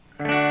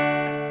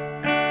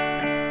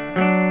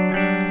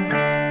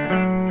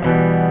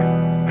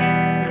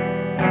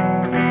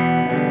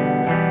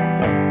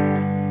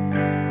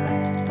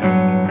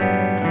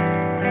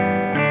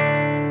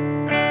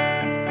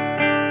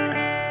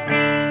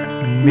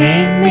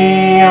Meet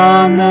me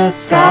on the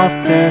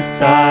softer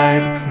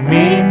side.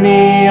 Meet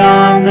me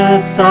on the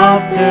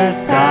softer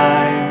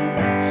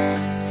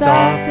side.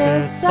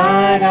 Softer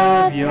side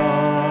of your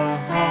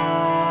heart.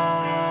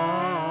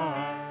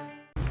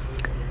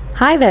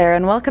 Hi there,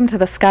 and welcome to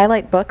the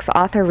Skylight Books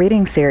author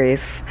reading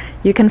series.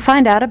 You can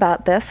find out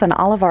about this and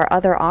all of our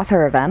other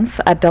author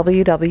events at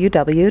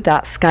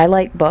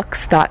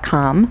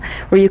www.skylightbooks.com,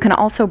 where you can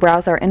also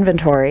browse our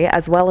inventory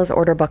as well as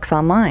order books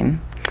online.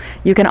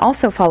 You can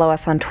also follow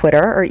us on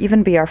Twitter or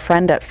even be our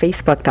friend at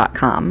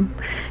facebook.com.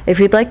 If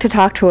you'd like to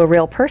talk to a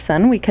real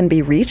person, we can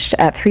be reached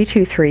at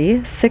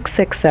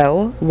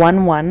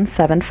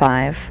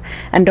 323-660-1175.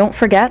 And don't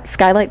forget,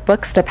 Skylight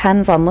Books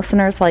depends on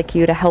listeners like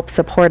you to help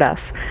support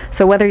us.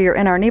 So whether you're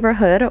in our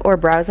neighborhood or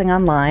browsing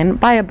online,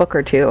 buy a book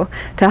or two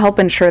to help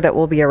ensure that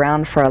we'll be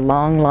around for a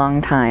long, long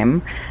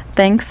time.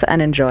 Thanks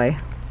and enjoy.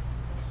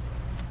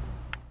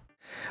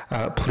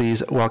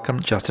 Please welcome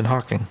Justin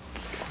Hocking.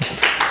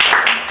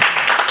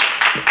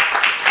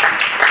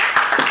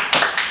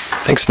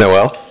 Thanks,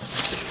 Noel,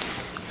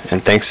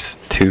 and thanks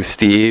to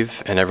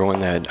Steve and everyone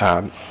that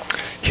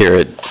here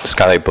at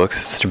Skylight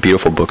Books. It's a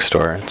beautiful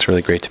bookstore. It's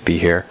really great to be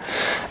here,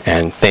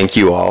 and thank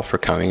you all for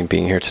coming and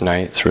being here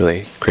tonight. It's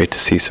really great to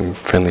see some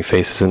friendly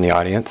faces in the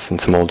audience and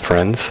some old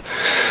friends.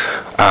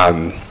 So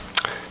I'm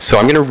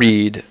going to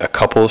read a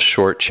couple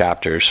short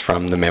chapters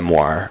from the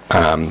memoir.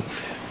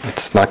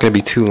 It's not going to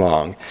be too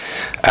long,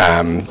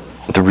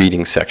 the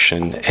reading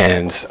section,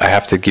 and I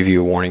have to give you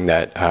a warning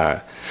that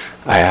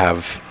I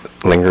have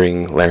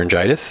lingering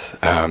laryngitis.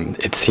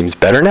 It seems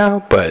better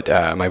now, but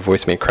my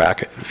voice may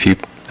crack a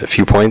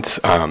few points.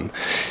 And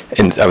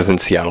I was in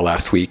Seattle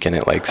last week, and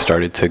it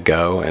started to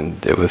go,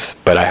 and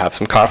but I have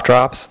some cough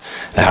drops,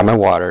 and I have my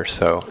water,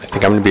 so I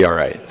think I'm going to be all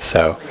right.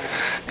 So,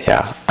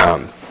 yeah.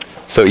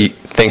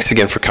 Thanks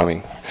again for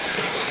coming.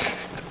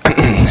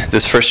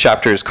 This first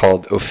chapter is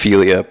called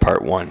Ophelia,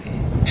 Part 1.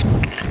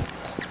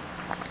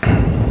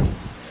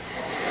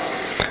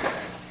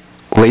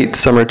 Late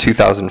summer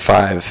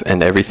 2005,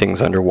 and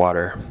everything's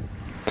underwater.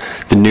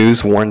 The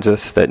news warns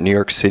us that New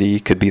York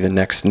City could be the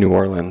next New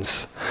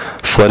Orleans.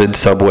 Flooded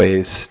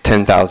subways,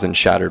 10,000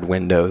 shattered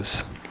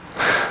windows.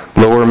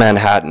 Lower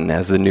Manhattan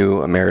as the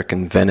new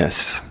American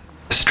Venice.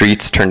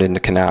 Streets turned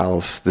into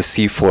canals, the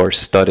seafloor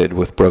studded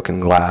with broken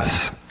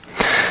glass.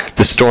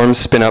 The storms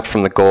spin up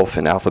from the Gulf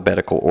in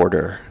alphabetical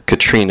order.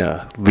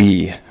 Katrina,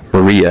 Lee,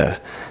 Maria,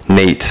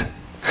 Nate.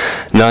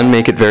 None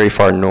make it very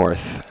far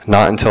north.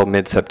 Not until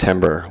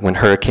mid-September, when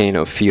Hurricane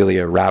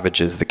Ophelia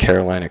ravages the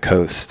Carolina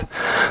coast,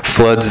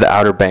 floods the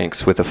Outer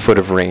Banks with a foot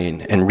of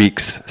rain, and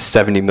wreaks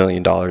 $70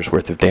 million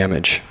worth of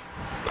damage.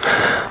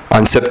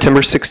 On September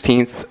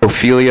 16th,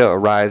 Ophelia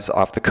arrives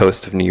off the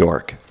coast of New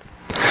York.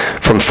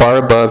 From far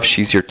above,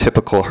 she's your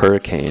typical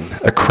hurricane,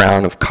 a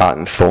crown of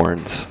cotton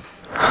thorns.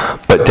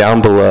 But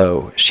down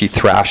below, she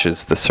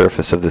thrashes the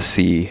surface of the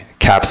sea,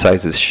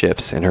 capsizes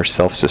ships in her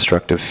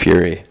self-destructive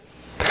fury.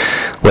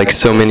 Like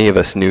so many of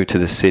us new to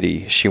the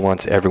city, she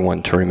wants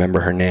everyone to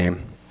remember her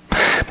name.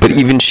 But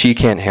even she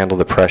can't handle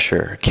the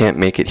pressure, can't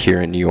make it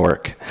here in New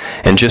York.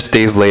 And just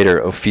days later,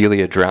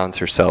 Ophelia drowns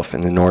herself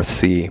in the North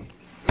Sea.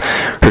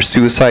 Her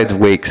suicide's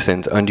wake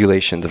sends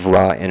undulations of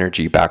raw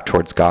energy back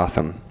towards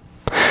Gotham.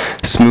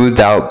 Smoothed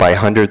out by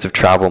hundreds of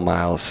travel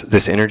miles,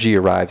 this energy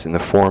arrives in the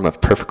form of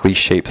perfectly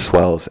shaped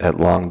swells at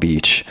Long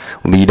Beach,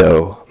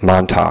 Lido,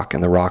 Montauk,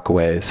 and the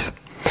Rockaways.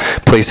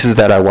 Places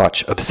that I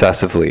watch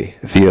obsessively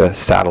via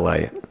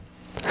satellite.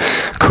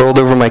 Curled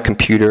over my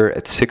computer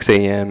at 6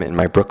 a.m. in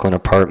my Brooklyn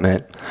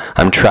apartment,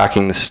 I'm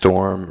tracking the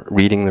storm,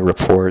 reading the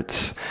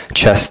reports,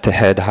 chest to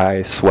head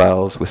high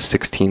swells with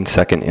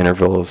 16-second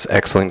intervals,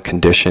 excellent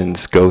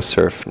conditions, go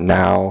surf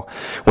now,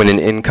 when an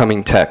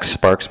incoming text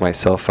sparks my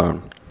cell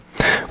phone.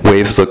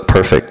 Waves look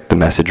perfect, the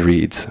message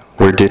reads.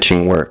 We're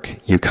ditching work.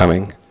 You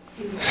coming?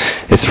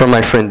 It's from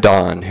my friend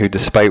Dawn, who,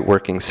 despite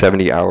working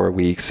 70-hour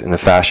weeks in the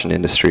fashion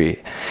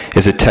industry,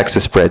 is a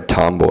Texas-bred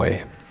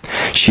tomboy.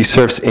 She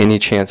surfs any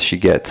chance she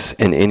gets,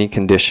 in any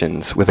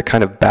conditions, with a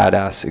kind of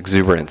badass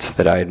exuberance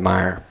that I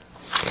admire.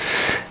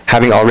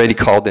 Having already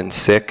called in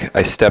sick,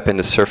 I step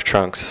into surf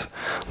trunks,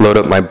 load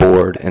up my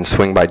board, and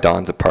swing by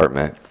Dawn's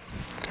apartment.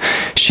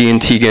 She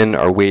and Tegan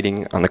are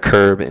waiting on the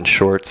curb in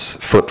shorts,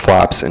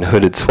 flip-flops, and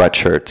hooded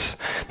sweatshirts,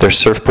 their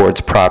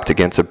surfboards propped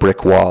against a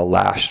brick wall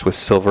lashed with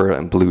silver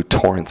and blue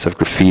torrents of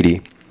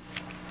graffiti.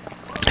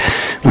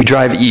 We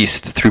drive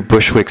east through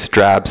Bushwick's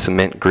drab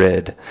cement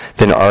grid,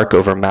 then arc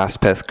over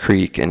Maspeth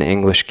Creek and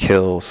English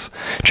Kills,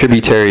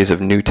 tributaries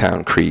of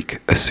Newtown Creek,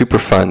 a super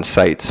fun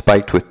site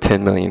spiked with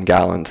 10 million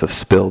gallons of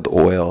spilled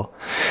oil.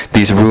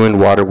 These ruined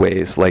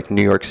waterways like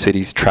New York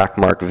City's track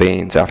mark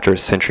veins after a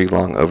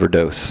century-long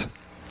overdose.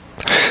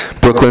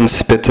 Brooklyn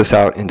spits us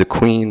out into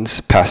Queens,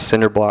 past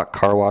cinder block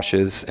car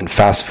washes and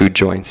fast food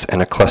joints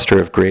and a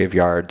cluster of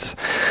graveyards.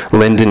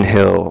 Linden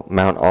Hill,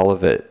 Mount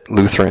Olivet,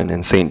 Lutheran,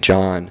 and St.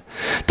 John,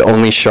 the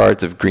only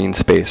shards of green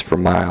space for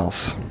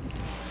miles.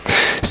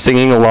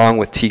 Singing along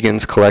with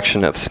Tegan's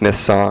collection of Smith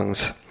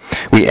songs,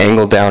 We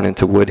angle down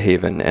into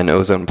Woodhaven and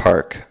Ozone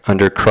Park,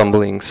 under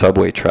crumbling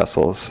subway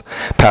trestles,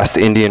 past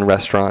Indian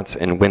restaurants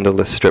and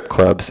windowless strip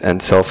clubs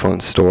and cell phone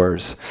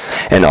stores,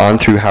 and on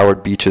through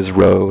Howard Beach's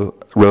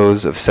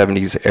rows of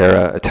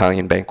 70s-era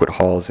Italian banquet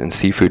halls and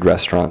seafood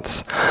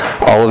restaurants,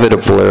 all of it a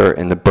blur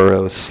in the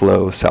borough's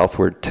slow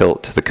southward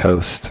tilt to the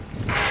coast.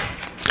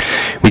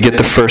 We get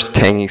the first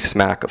tangy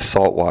smack of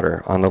salt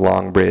water on the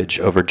long bridge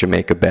over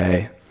Jamaica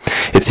Bay.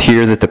 It's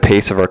here that the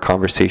pace of our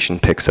conversation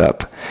picks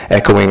up,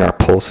 echoing our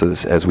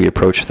pulses as we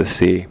approach the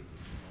sea.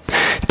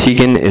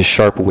 Tegan is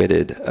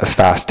sharp-witted, a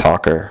fast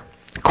talker,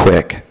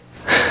 quick,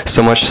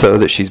 so much so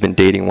that she's been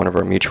dating one of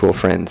our mutual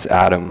friends,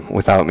 Adam,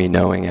 without me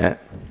knowing it.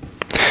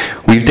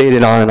 We've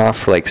dated on and off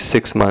for like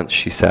 6 months,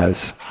 she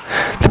says.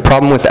 The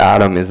problem with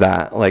Adam is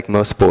that, like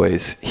most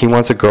boys, he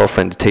wants a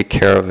girlfriend to take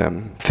care of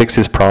him, fix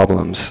his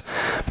problems,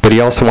 but he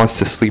also wants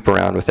to sleep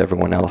around with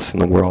everyone else in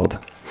the world.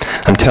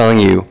 I'm telling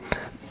you,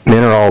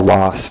 men are all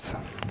lost.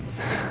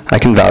 I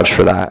can vouch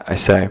for that, I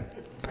say.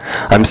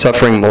 I'm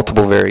suffering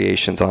multiple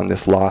variations on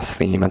this lost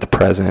theme at the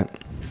present.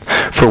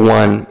 For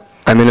one,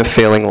 I'm in a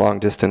failing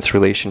long-distance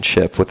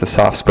relationship with a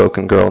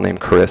soft-spoken girl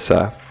named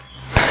Carissa.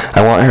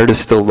 I want her to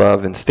still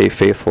love and stay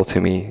faithful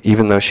to me,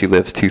 even though she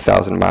lives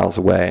 2,000 miles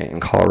away in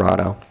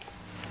Colorado.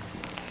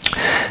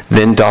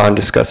 Then Dawn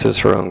discusses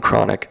her own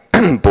chronic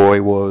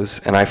boy woes,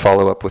 and I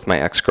follow up with my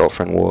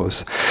ex-girlfriend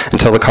woes,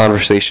 until the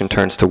conversation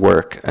turns to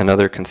work,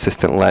 another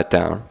consistent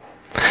letdown.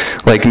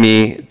 Like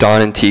me,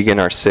 Dawn and Tegan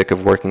are sick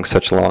of working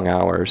such long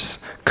hours,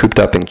 cooped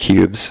up in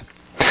cubes.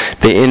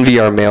 They envy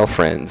our male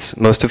friends,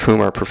 most of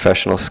whom are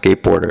professional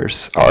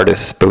skateboarders,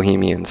 artists,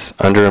 bohemians,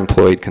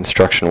 underemployed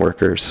construction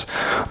workers,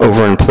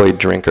 overemployed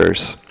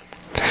drinkers.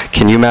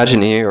 Can you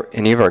imagine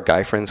any of our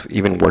guy friends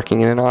even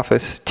working in an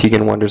office?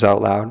 Tegan wonders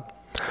out loud.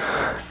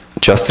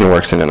 Justin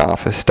works in an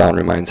office, Dawn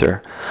reminds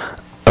her.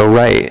 Oh,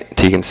 right,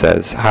 Tegan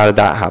says. How did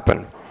that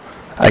happen?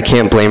 I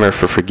can't blame her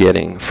for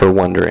forgetting, for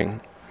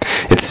wondering.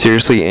 It's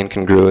seriously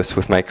incongruous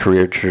with my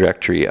career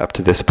trajectory up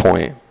to this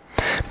point.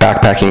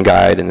 Backpacking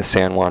guide in the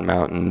San Juan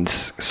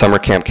Mountains, summer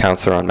camp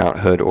counselor on Mount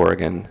Hood,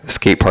 Oregon,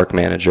 skate park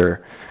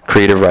manager,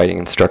 creative writing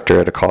instructor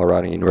at a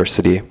Colorado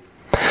university.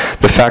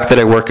 The fact that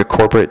I work a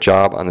corporate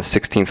job on the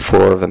 16th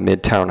floor of a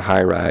midtown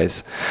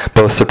high-rise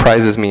both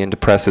surprises me and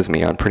depresses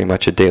me on pretty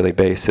much a daily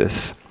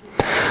basis.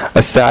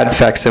 A sad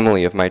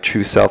facsimile of my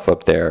true self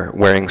up there,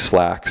 wearing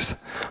slacks,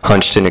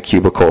 hunched in a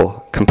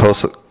cubicle,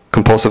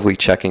 compulsively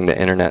checking the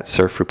internet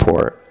surf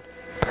report.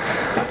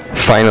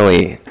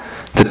 Finally,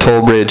 the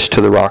toll bridge to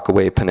the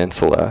Rockaway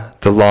Peninsula,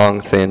 the long,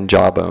 thin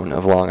jawbone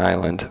of Long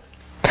Island.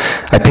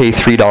 I pay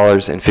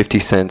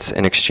 $3.50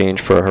 in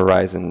exchange for a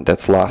horizon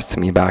that's lost to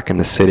me back in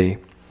the city.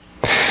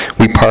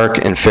 We park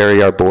and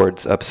ferry our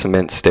boards up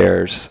cement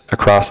stairs,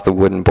 across the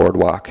wooden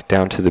boardwalk,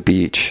 down to the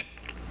beach.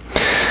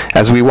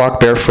 As we walk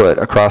barefoot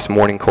across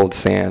morning-cold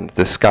sand,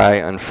 the sky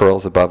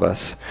unfurls above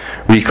us,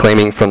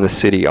 reclaiming from the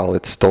city all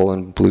its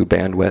stolen blue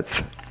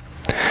bandwidth.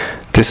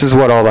 This is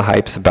what all the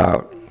hype's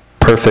about.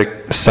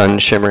 Perfect,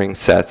 sun-shimmering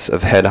sets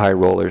of head-high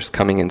rollers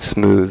coming in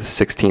smooth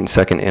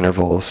 16-second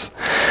intervals.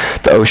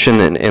 The ocean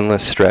an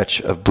endless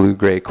stretch of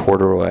blue-gray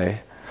corduroy.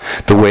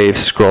 The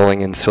waves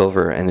scrolling in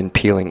silver and then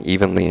peeling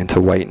evenly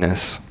into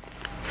whiteness.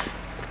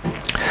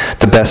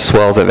 The best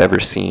swells I've ever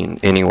seen,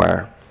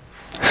 anywhere.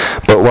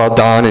 But while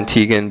Dawn and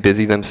Tegan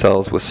busy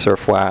themselves with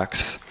surf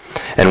wax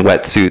and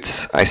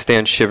wetsuits, I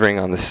stand shivering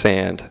on the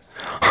sand,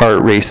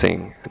 heart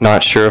racing,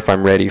 not sure if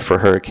I'm ready for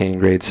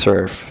hurricane-grade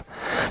surf.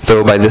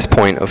 Though by this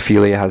point,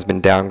 Ophelia has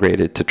been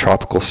downgraded to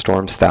tropical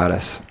storm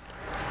status.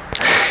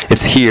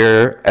 It's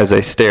here, as I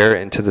stare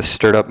into the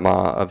stirred-up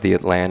maw of the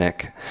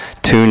Atlantic,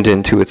 tuned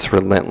into its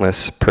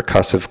relentless,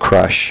 percussive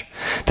crush,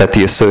 that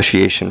the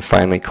association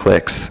finally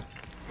clicks.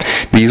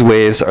 These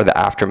waves are the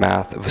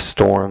aftermath of a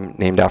storm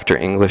named after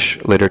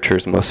English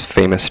literature's most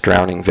famous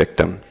drowning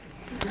victim.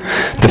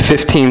 The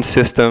 15th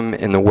system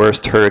in the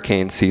worst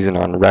hurricane season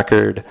on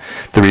record,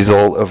 the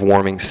result of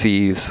warming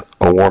seas,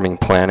 a warming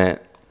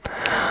planet.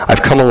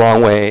 I've come a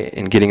long way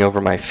in getting over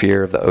my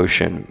fear of the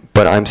ocean,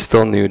 but I'm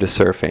still new to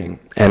surfing,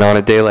 and on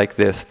a day like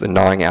this, the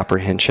gnawing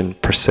apprehension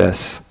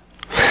persists.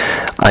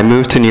 I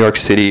moved to New York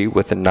City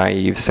with a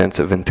naive sense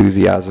of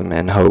enthusiasm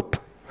and hope,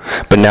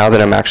 but now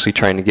that I'm actually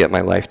trying to get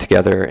my life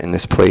together in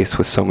this place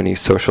with so many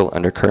social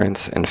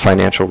undercurrents and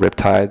financial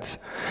riptides,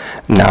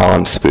 now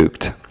I'm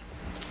spooked.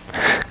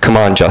 Come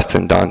on,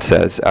 Justin, Dawn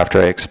says,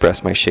 after I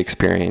express my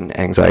Shakespearean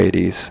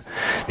anxieties.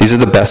 These are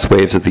the best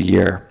waves of the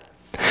year.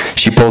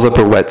 She pulls up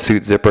her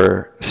wetsuit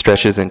zipper,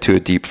 stretches into a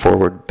deep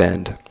forward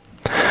bend.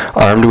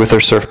 Armed with her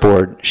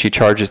surfboard, she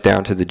charges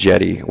down to the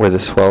jetty, where the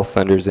swell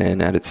thunders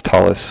in at its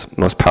tallest,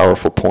 most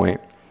powerful point.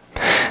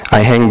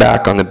 I hang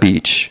back on the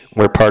beach,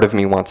 where part of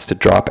me wants to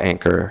drop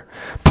anchor,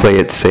 play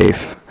it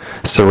safe,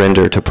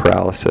 surrender to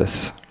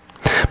paralysis.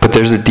 But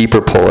there's a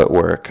deeper pull at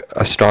work,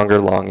 a stronger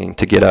longing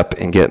to get up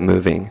and get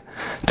moving,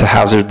 to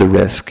hazard the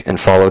risk and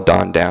follow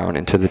Dawn down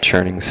into the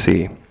churning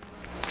sea.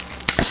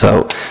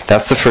 So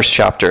that's the first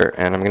chapter,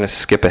 and I'm going to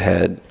skip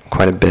ahead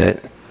quite a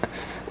bit.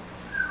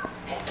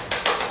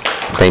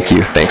 Thank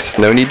you. Thanks.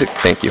 No need to.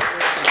 Thank you.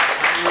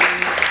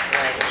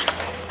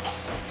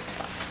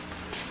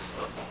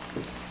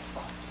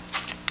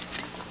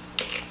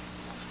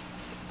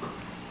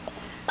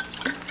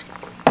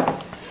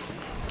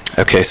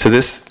 Okay, so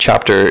this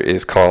chapter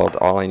is called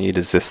All I Need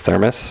Is This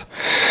Thermos,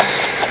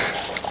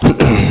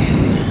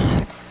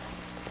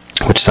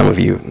 which some of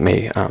you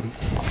may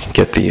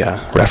get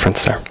the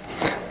reference there.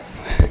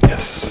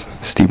 Yes,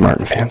 Steve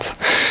Martin fans.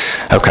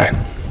 Okay.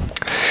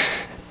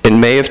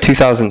 In May of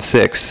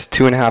 2006,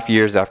 2.5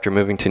 years after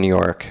moving to New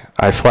York,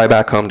 I fly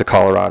back home to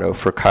Colorado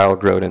for Kyle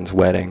Grodin's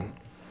wedding.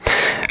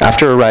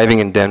 After arriving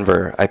in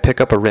Denver, I pick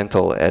up a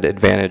rental at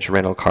Advantage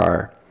Rental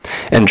Car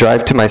and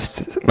drive to my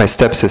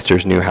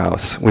stepsister's new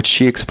house, which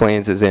she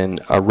explains is in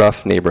a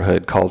rough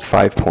neighborhood called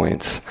Five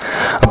Points,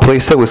 a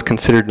place that was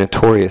considered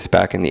notorious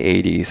back in the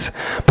 80s,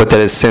 but that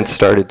has since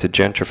started to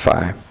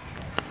gentrify.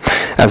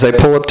 As I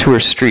pull up to her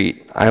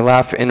street, I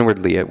laugh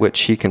inwardly at what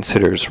she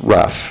considers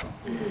rough.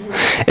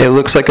 It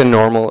looks like a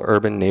normal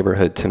urban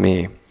neighborhood to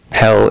me.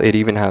 Hell, it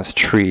even has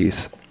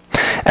trees.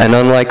 And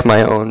unlike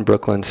my own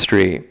Brooklyn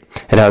street,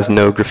 it has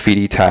no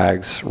graffiti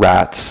tags,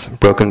 rats,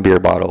 broken beer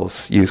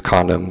bottles, used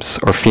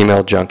condoms, or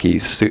female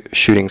junkies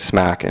shooting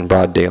smack in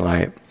broad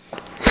daylight.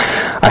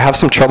 I have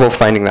some trouble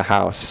finding the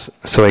house,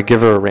 so I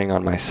give her a ring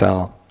on my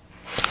cell.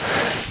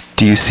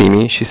 "Do you see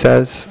me?" she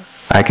says.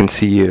 "I can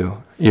see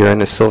you. You're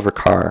in a silver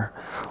car.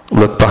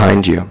 Look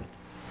behind you."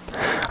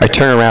 I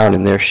turn around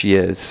and there she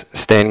is,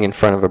 standing in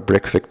front of a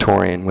brick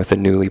Victorian with a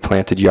newly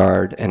planted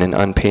yard and an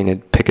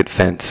unpainted picket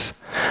fence.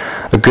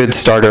 A good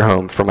starter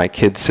home for my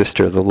kid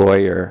sister, the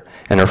lawyer,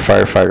 and her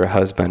firefighter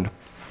husband.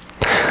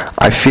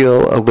 I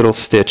feel a little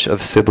stitch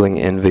of sibling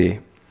envy.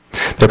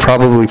 They're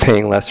probably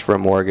paying less for a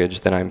mortgage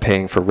than I'm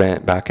paying for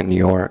rent back in New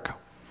York.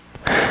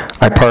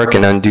 I park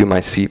and undo my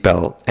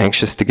seatbelt,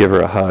 anxious to give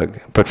her a hug,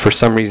 but for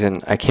some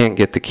reason I can't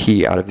get the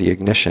key out of the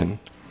ignition.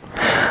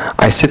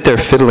 I sit there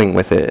fiddling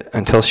with it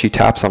until she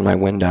taps on my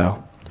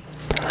window.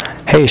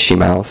 "Hey," she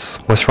mouths,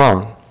 "what's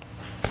wrong?"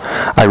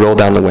 I roll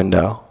down the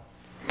window.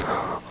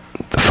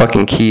 The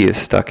fucking key is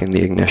stuck in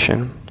the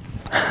ignition.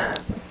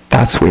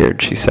 "That's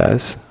weird," she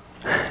says.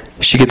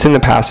 She gets in the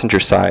passenger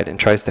side and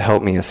tries to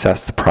help me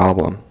assess the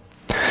problem.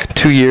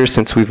 2 years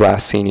since we've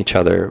last seen each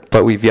other,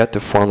 but we've yet to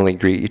formally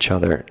greet each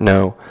other.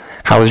 No,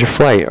 "How was your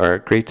flight?" or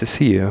 "Great to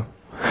see you."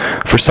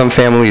 For some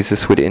families,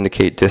 this would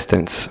indicate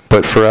distance,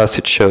 but for us,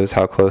 it shows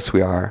how close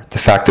we are, the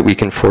fact that we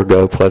can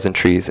forego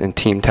pleasantries and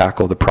team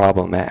tackle the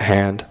problem at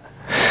hand.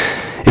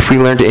 If we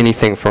learned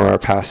anything from our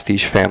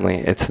pastiche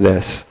family, it's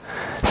this: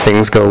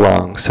 things go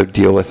wrong, so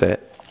deal with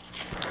it.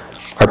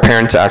 Our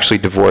parents actually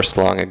divorced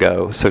long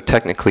ago, so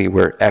technically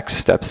we're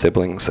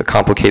ex-step-siblings, a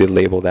complicated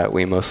label that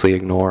we mostly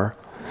ignore.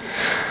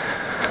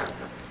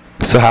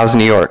 "So how's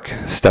New York?"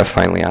 Steph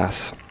finally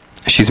asks.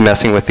 She's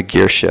messing with the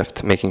gear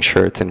shift, making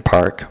sure it's in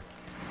park.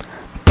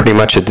 "Pretty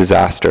much a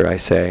disaster," I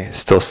say,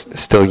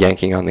 still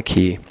yanking on the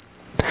key.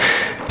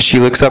 She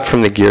looks up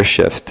from the gear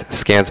shift,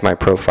 scans my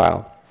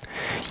profile.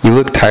 "You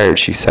look tired,"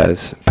 she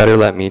says. "Better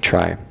let me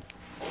try."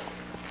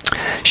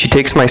 She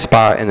takes my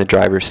spot in the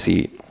driver's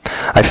seat.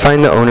 I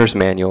find the owner's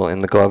manual in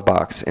the glove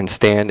box and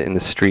stand in the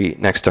street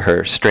next to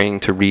her, straining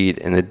to read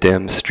in the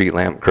dim street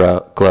lamp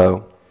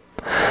glow.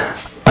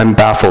 I'm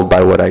baffled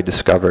by what I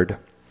discovered.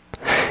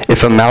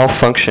 "If a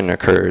malfunction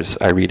occurs,"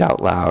 I read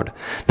out loud,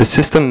 "the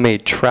system may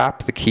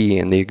trap the key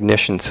in the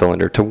ignition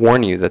cylinder to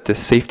warn you that this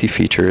safety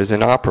feature is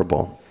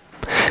inoperable.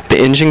 The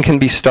engine can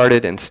be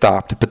started and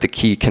stopped, but the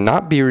key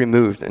cannot be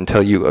removed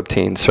until you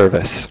obtain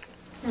service."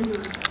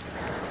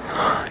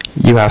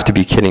 "You have to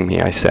be kidding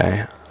me," I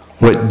say.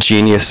 "What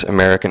genius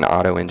American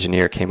auto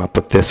engineer came up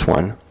with this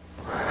one?"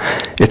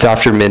 It's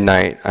after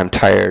midnight, I'm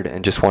tired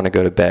and just want to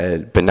go to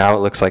bed, but now it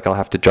looks like I'll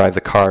have to drive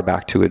the car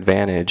back to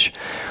Advantage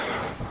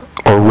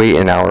or wait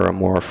an hour or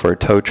more for a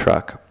tow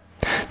truck.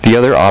 The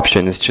other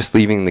option is just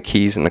leaving the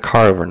keys in the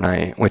car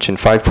overnight, which in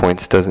 5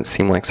 Points doesn't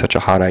seem like such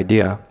a hot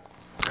idea.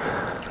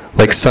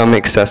 Like some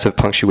excessive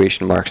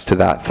punctuation marks to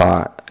that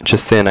thought,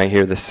 just then I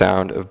hear the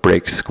sound of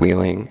brakes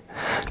squealing,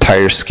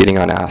 tires skidding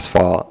on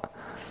asphalt.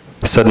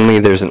 Suddenly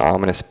there's an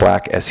ominous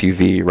black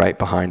SUV right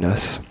behind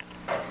us.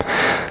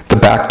 The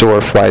back door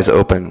flies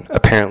open,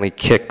 apparently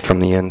kicked from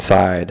the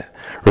inside,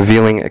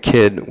 revealing a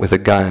kid with a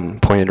gun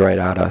pointed right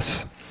at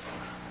us.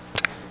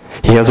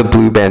 He has a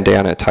blue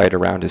bandana tied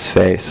around his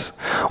face,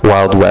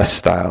 Wild West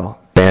style,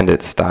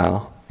 bandit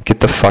style. "Get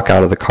the fuck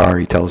out of the car,"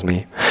 he tells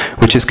me,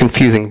 which is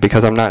confusing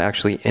because I'm not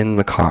actually in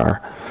the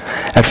car.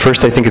 At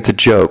first I think it's a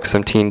joke,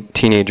 some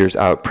teenagers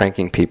out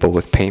pranking people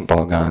with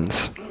paintball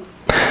guns.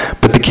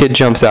 But the kid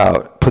jumps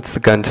out, puts the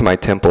gun to my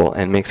temple,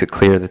 and makes it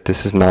clear that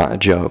this is not a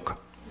joke.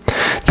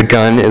 The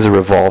gun is a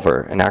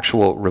revolver, an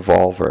actual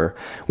revolver,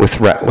 with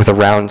a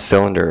round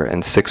cylinder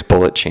and 6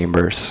 bullet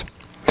chambers.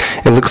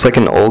 It looks like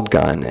an old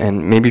gun,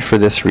 and maybe for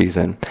this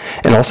reason,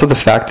 and also the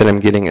fact that I'm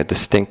getting a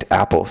distinct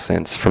Apple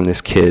sense from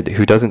this kid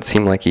who doesn't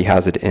seem like he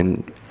has it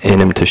in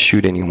him to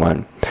shoot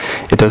anyone.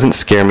 It doesn't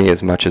scare me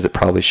as much as it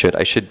probably should.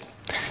 I should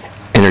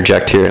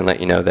interject here and let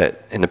you know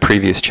that in the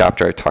previous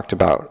chapter I talked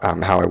about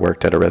how I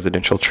worked at a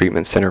residential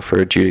treatment center for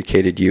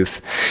adjudicated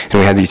youth, and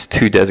we had these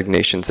 2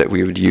 designations that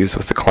we would use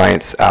with the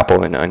clients,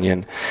 apple and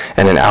onion.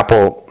 And an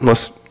apple,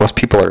 most most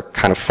people are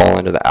kind of fall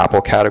into the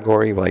apple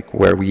category, like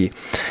where we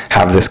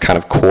have this kind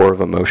of core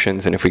of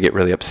emotions, and if we get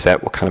really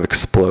upset, we'll kind of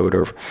explode,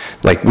 or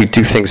like we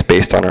do things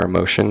based on our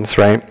emotions,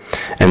 right?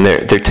 And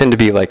they tend to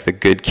be like the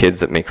good kids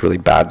that make really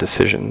bad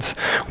decisions,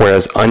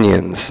 whereas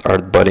onions are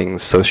budding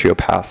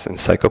sociopaths and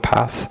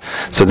psychopaths.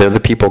 So they're the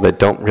people that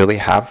don't really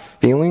have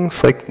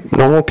feelings like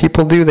normal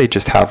people do. They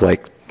just have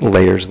like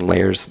layers and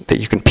layers that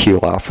you can peel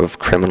off of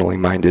criminally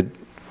minded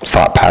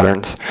thought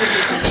patterns.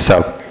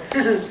 So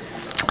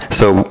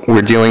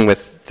we're dealing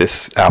with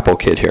this Apple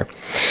kid here.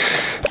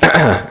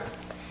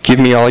 Give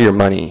me all your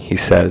money, he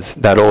says,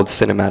 that old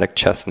cinematic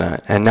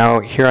chestnut. And now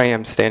here I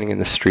am standing in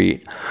the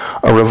street,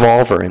 a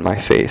revolver in my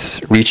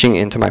face, reaching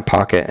into my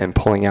pocket and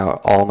pulling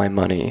out all my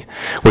money,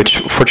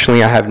 which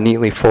fortunately I have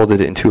neatly folded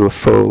into a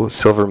faux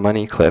silver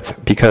money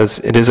clip, because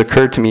it has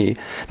occurred to me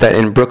that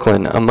in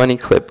Brooklyn, a money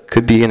clip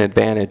could be an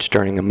advantage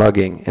during a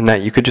mugging, in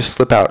that you could just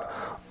slip out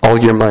all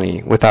your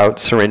money without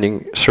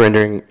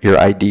surrendering your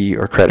ID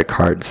or credit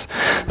cards,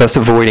 thus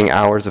avoiding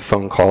hours of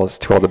phone calls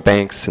to all the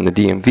banks in the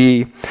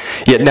DMV.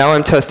 Yet now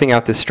I'm testing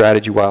out this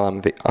strategy while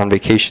I'm on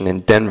vacation in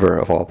Denver,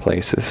 of all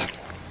places.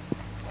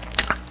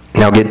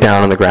 Now get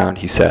down on the ground,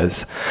 he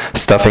says,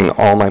 stuffing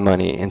all my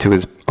money into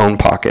his own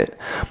pocket.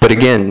 But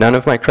again, none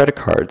of my credit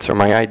cards or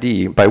my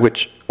ID,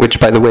 which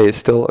by the way is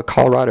still a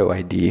Colorado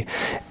ID,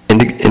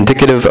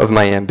 indicative of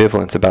my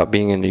ambivalence about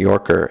being a New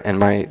Yorker and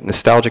my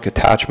nostalgic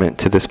attachment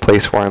to this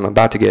place where I'm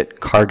about to get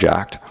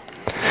carjacked.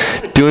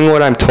 Doing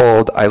what I'm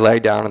told, I lie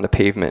down on the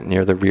pavement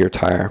near the rear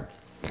tire.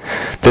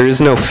 There is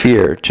no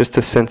fear, just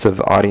a sense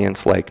of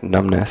audience-like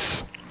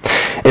numbness.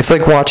 It's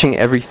like watching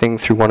everything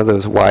through one of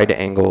those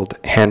wide-angled,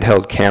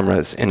 handheld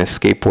cameras in a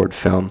skateboard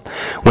film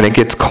when it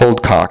gets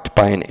cold-cocked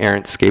by an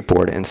errant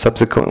skateboard and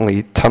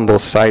subsequently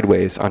tumbles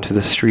sideways onto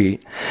the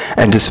street,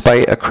 and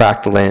despite a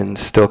cracked lens,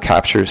 still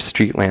captures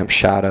street lamp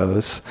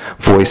shadows,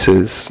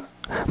 voices,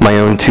 my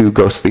own two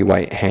ghostly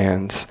white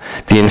hands,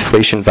 the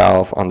inflation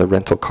valve on the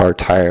rental car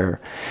tire,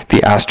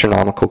 the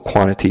astronomical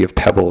quantity of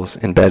pebbles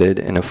embedded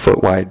in a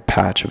foot-wide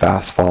patch of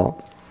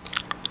asphalt.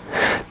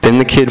 Then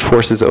the kid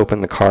forces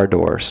open the car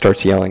door,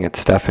 starts yelling at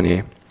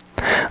Stephanie.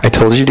 I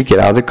told you to get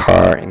out of the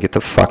car and get the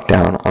fuck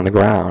down on the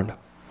ground.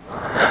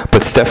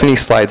 But Stephanie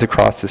slides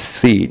across the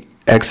seat,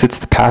 exits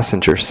the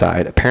passenger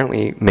side,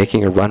 apparently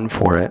making a run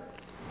for it.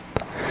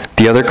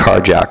 The other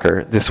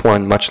carjacker, this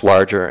one much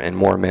larger and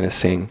more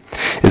menacing,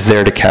 is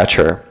there to catch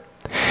her.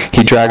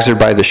 He drags her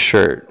by the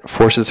shirt,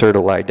 forces her to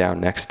lie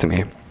down next to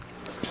me.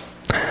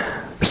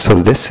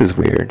 So this is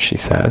weird, she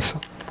says.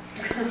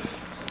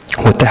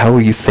 What the hell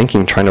were you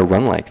thinking trying to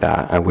run like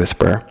that? I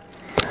whisper.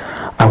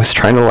 I was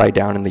trying to lie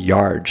down in the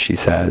yard, she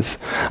says.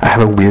 I have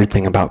a weird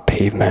thing about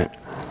pavement.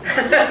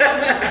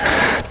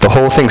 The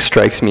whole thing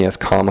strikes me as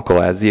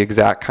comical, as the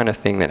exact kind of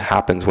thing that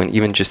happens when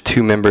even just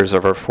two members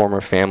of our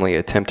former family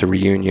attempt a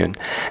reunion,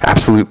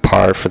 absolute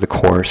par for the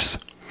course.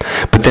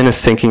 But then a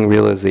sinking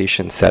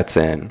realization sets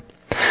in.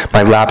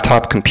 My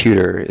laptop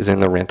computer is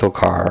in the rental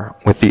car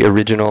with the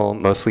original,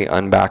 mostly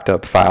unbacked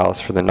up files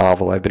for the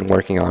novel I've been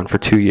working on for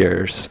 2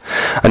 years.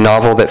 A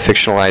novel that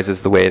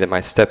fictionalizes the way that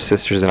my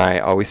stepsisters and I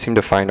always seem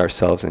to find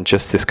ourselves in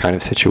just this kind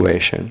of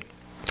situation.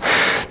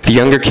 The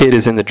younger kid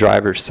is in the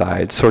driver's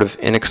side, sort of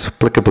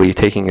inexplicably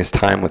taking his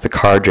time with the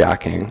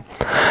carjacking.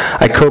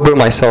 I cobra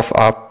myself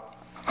up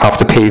off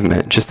the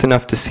pavement, just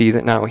enough to see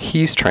that now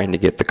he's trying to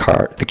get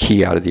the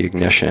key out of the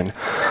ignition.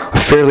 A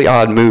fairly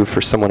odd move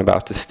for someone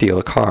about to steal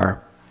a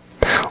car.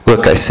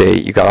 Look, I say,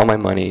 you got all my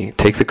money,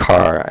 take the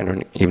car, I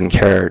don't even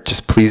care,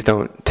 just please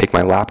don't take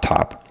my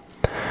laptop.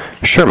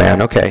 Sure,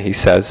 man, okay, he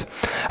says.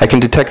 I can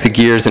detect the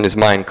gears in his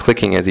mind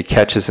clicking as he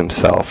catches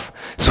himself,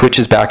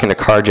 switches back into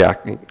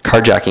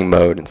carjacking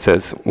mode and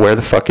says, where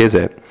the fuck is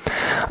it?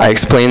 I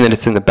explain that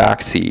it's in the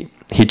back seat.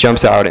 He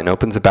jumps out and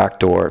opens the back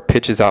door,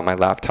 pitches out my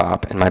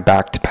laptop and my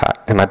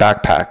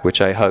backpack, which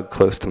I hug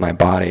close to my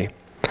body.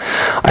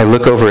 I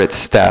look over at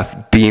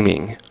Steph,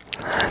 beaming.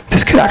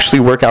 This could actually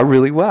work out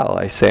really well,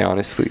 I say,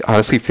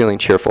 honestly feeling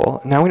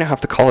cheerful. Now we don't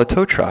have to call a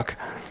tow truck.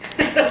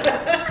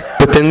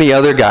 But then the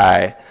other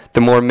guy,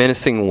 the more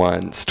menacing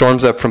one,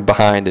 storms up from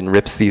behind and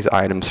rips these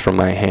items from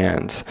my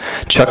hands,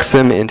 chucks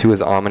them into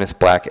his ominous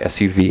black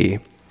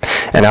SUV.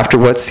 And after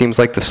what seems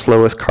like the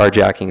slowest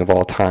carjacking of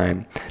all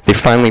time, they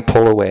finally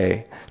pull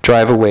away,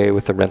 drive away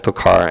with the rental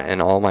car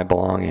and all my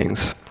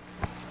belongings.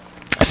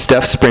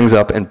 Steph springs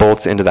up and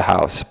bolts into the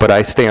house, but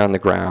I stay on the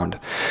ground,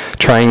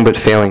 trying but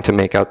failing to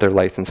make out their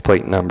license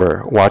plate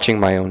number, watching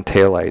my own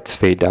taillights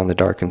fade down the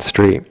darkened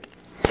street.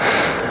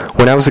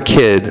 When I was a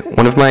kid,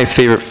 one of my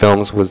favorite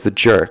films was The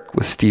Jerk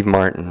with Steve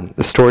Martin,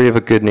 the story of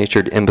a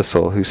good-natured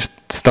imbecile who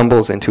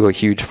stumbles into a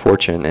huge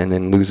fortune and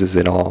then loses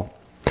it all.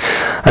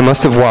 I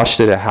must have watched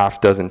it a half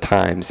dozen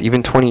times.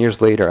 Even 20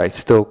 years later, I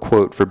still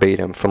quote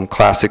verbatim from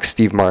classic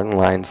Steve Martin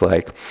lines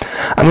like,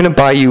 I'm going to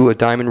buy you a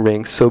diamond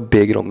ring so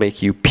big it'll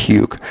make you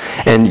puke.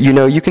 And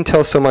you can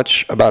tell so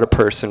much about a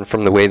person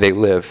from the way they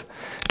live.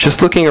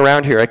 Just looking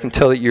around here, I can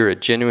tell that you're a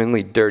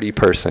genuinely dirty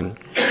person.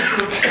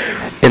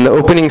 In the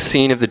opening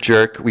scene of The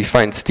Jerk, we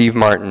find Steve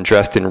Martin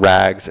dressed in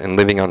rags and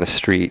living on the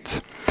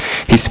streets.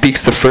 He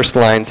speaks the first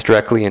lines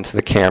directly into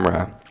the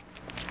camera.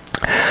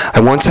 I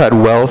once had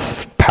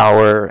wealth,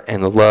 power,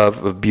 and the love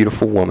of a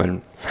beautiful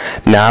woman.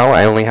 Now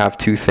I only have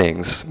two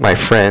things, my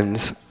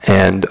friends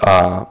and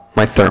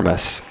my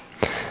thermos.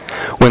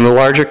 When the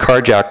larger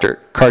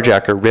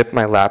carjacker ripped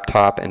my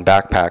laptop and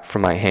backpack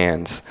from my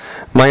hands,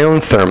 my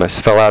own thermos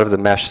fell out of the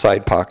mesh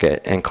side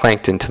pocket and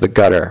clanked into the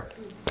gutter.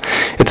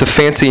 It's a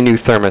fancy new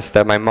thermos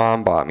that my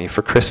mom bought me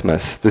for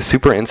Christmas, the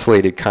super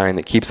insulated kind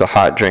that keeps a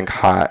hot drink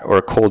hot or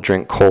a cold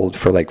drink cold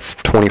for like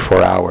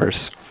 24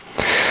 hours.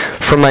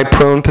 From my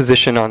prone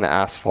position on the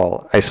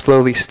asphalt, I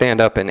slowly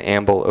stand up and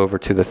amble over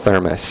to the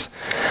thermos,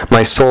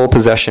 my sole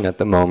possession at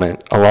the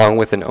moment, along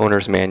with an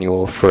owner's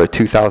manual for a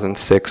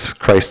 2006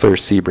 Chrysler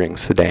Sebring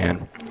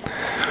sedan.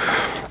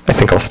 I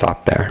think I'll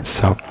stop there.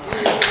 So,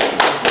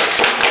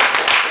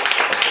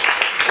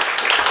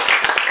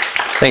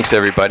 thanks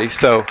everybody.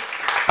 So,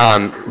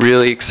 I'm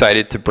really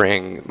excited to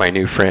bring my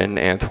new friend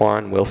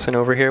ANTOINE WILSON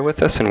over here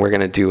with us, and we're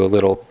going to do a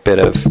little bit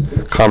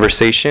of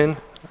conversation.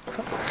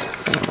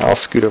 I'll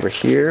scoot over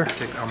here.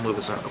 I'll move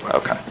us out of the way.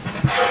 Okay.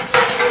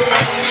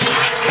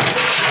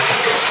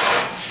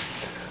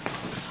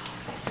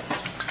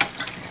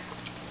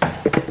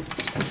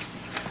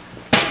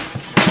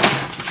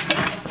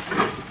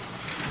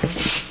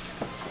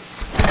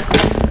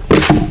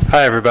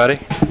 Hi, everybody.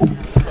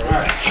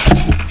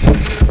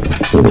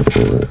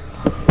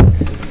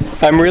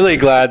 I'm really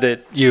glad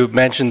that you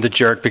mentioned The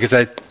Jerk, because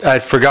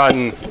I'd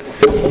forgotten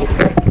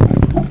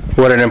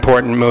what an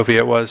important movie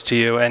it was to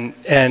you. And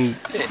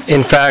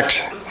in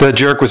fact, The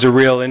Jerk was a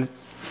real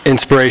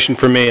inspiration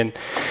for me in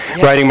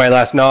writing my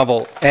last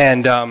novel.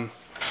 And I'm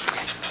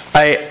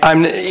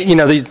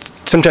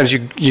sometimes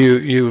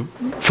you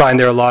find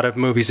there are a lot of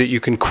movies that you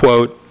can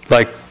quote,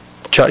 like,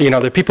 there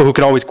are people who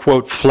can always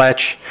quote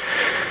Fletch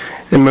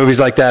in movies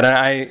like that.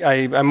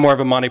 And I'm more of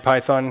a Monty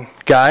Python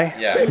guy.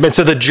 Yeah. But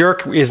so The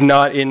Jerk is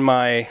not in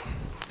my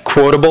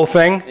quotable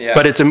thing, yeah.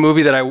 But it's a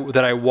movie that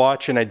I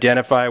watch and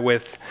identify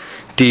with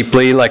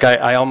deeply. Like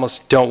I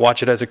almost don't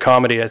watch it as a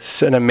comedy.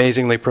 It's an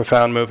amazingly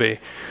profound movie.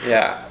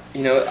 Yeah.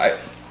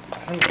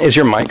 Is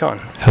your mic on?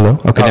 Hello?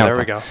 Okay, now there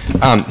we go.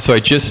 So I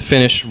just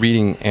finished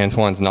reading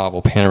Antoine's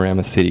novel,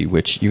 Panorama City,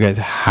 which you guys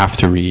have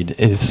to read.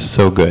 It is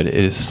so good. It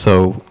is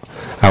so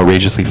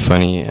outrageously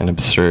funny and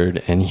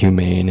absurd and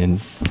humane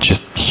and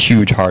just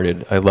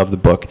huge-hearted. I love the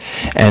book.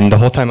 And the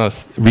whole time I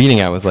was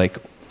reading, I was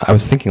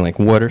thinking,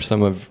 what are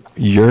some of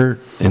your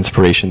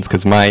inspirations?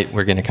 Because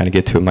we're going to kind of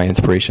get to it. My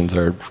inspirations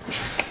are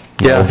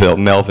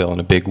Melville in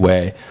a big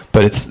way.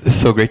 But it's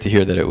so great to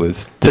hear that it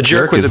was... The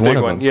Jerk was a big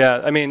one. Them.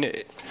 Yeah, I mean,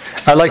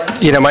 I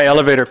like, my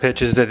elevator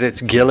pitch is that it's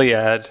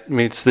Gilead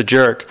meets The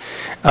Jerk.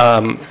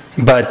 Right.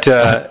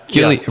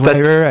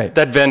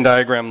 That Venn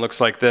diagram looks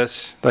like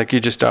this. Like you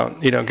don't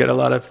get a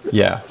lot of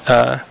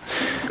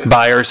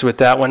buyers with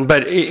that one.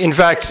 But in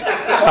fact,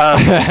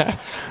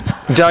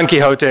 Don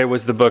Quixote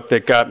was the book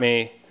that got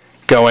me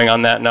going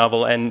on that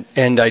novel. And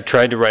I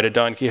tried to write a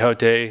Don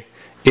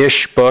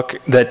Quixote-ish book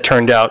that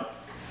turned out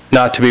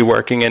not to be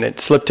working, and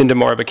it slipped into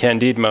more of a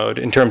Candide mode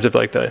in terms of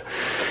like the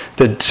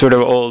sort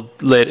of old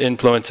lit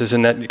influences,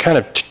 and that you kind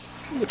of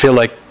feel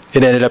like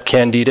it ended up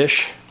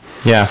Candide-ish.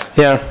 Yeah.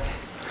 Yeah.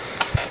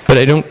 But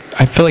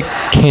I feel like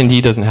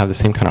Candide doesn't have the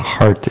same kind of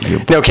heart that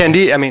you... No,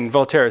 Candide,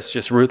 Voltaire is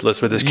just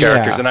ruthless with his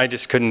characters, and I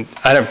just couldn't,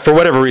 for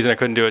whatever reason, I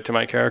couldn't do it to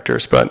my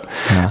characters, but...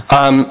 Yeah.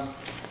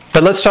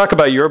 But let's talk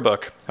about your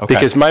book,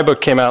 because my book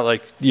came out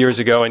like years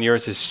ago, and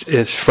yours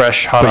is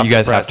fresh, hot off the press. But you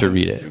guys have to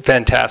read it.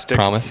 Fantastic.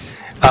 Promise?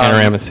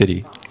 Panorama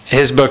City.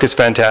 His book is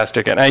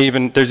fantastic,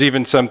 and there's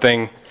even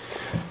something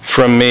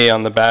from me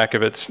on the back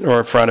of it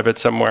or front of it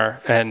somewhere,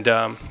 and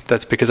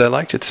that's because I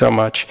liked it so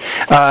much.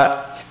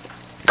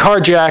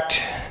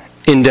 Carjacked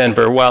in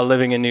Denver while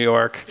living in New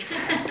York.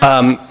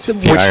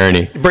 The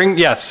irony.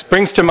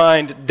 Brings to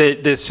mind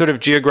this sort of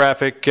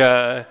geographic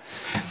odd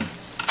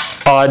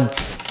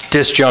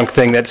disjunct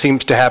thing that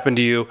seems to happen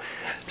to you.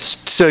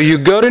 So you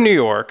go to New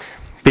York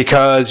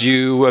because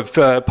you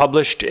have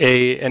published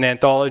an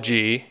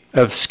anthology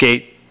of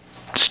skate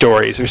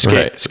stories or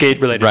skate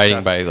related writing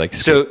stuff. By like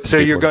so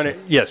you're going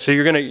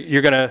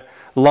to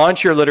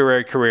launch your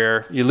literary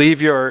career. You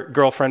leave your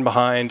girlfriend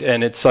behind,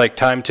 and it's like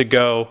time to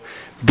go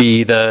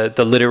be the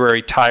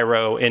literary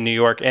tyro in New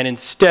York. And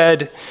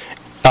instead,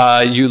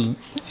 you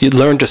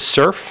learn to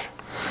surf.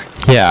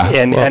 Yeah.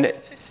 And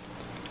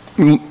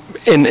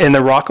in the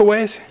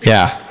Rockaways.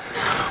 Yeah.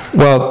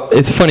 Well,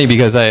 it's funny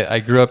because I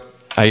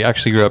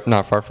actually grew up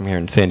not far from here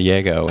in San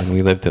Diego, and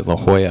we lived at La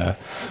Jolla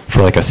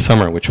for like a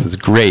summer, which was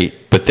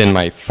great. But then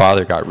my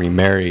father got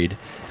remarried,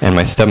 and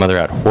my stepmother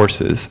had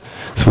horses,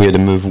 so we had to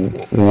move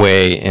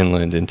way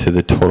inland into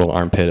the total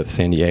armpit of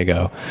San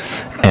Diego.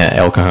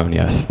 El Cajon,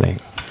 yes,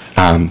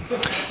 I'm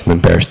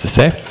embarrassed to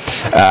say.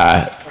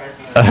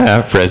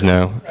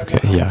 Fresno. Okay,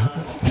 yeah.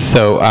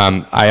 So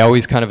I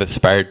always kind of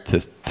aspired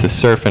to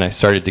surf, and I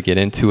started to get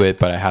into it,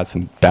 but I had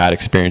some bad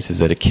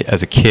experiences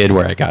as a kid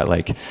where I got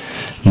like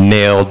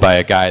nailed by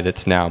a guy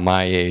that's now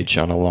my age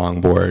on a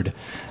longboard,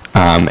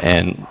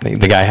 and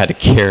the guy had to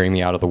carry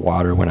me out of the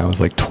water when I was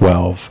like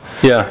 12.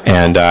 Yeah.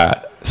 And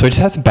so I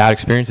just had some bad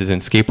experiences,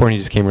 and skateboarding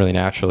just came really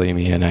naturally to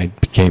me, and I'm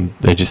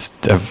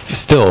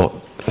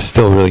still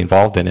really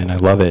involved in it, and I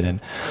love it. And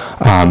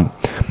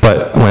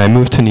but when I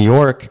moved to New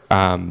York,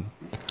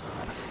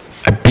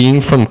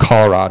 being from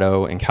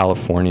Colorado and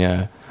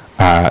California,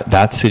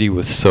 that city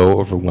was so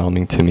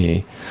overwhelming to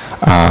me,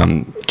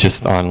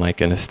 just on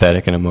like an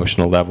aesthetic and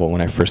emotional level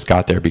when I first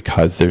got there,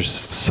 because there's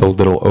so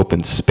little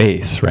open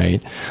space,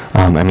 right?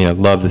 I mean, I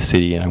love the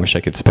city and I wish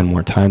I could spend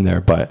more time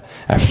there, but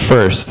at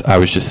first I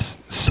was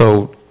just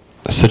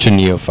such a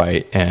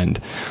neophyte,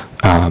 and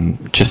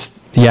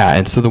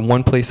and so the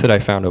one place that I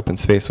found open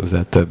space was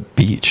at the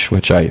beach,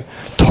 which I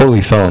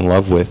totally fell in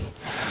love with.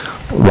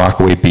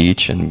 Rockaway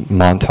Beach and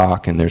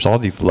Montauk, and there's all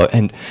these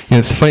and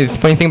it's funny. The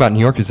funny thing about New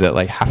York is that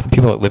like half the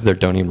people that live there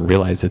don't even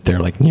realize that they're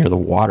like near the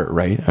water,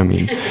 right? I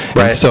mean, right.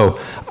 And so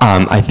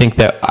I think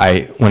that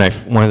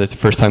one of the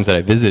first times that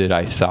I visited,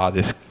 I saw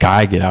this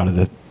guy get out of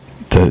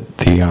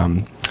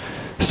the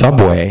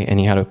subway, and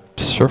he had a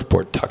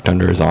surfboard tucked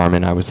under his arm,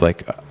 and I was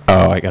like,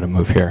 oh, I got to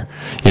move here.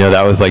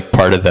 That was like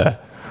part of the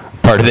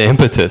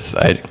impetus,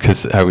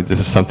 because this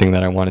was something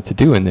that I wanted to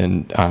do. And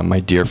then my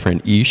dear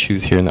friend Ish,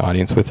 who's here in the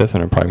audience with us,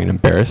 and I'm probably going to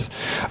embarrass,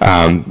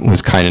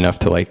 was kind enough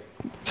to like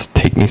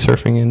take me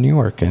surfing in New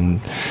York, and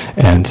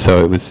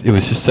so it was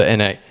just,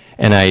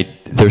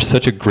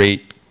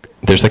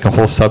 there's like a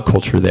whole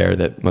subculture there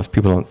that most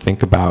people don't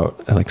think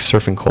about, like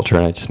surfing culture,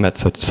 and I just met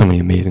so many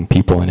amazing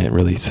people, and it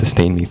really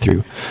sustained me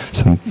through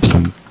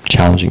some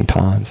challenging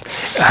times.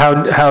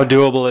 How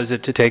doable is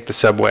it to take the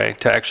subway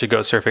to actually go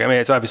surfing? I mean,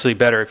 it's obviously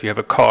better if you have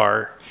a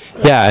car.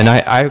 Yeah, and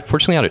I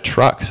fortunately had a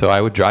truck, so I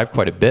would drive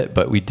quite a bit,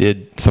 but we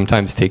did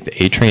sometimes take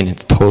the A train.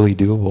 It's totally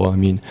doable. I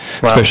mean,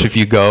 wow. Especially if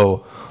you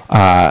go,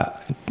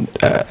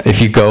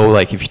 if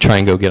you try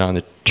and go get on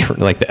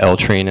the L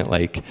train at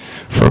like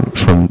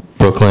from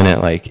Brooklyn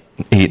at like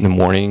 8 in the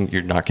morning,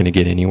 you're not going to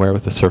get anywhere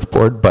with a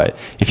surfboard. But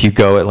if you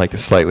go at like a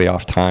slightly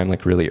off time,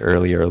 like really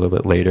early or a little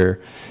bit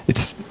later,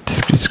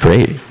 it's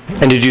great.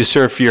 And did you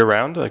surf year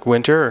round, like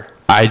winter? Or?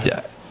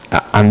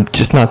 I'm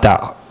just not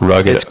that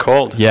rugged. It's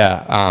cold.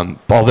 Yeah.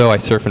 Although I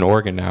surf in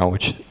Oregon now,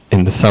 which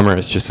in the summer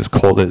is just as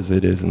cold as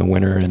it is in the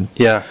winter, and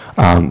yeah.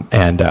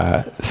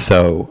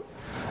 So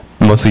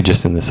mostly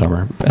just in the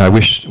summer. I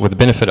wish, with the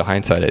benefit of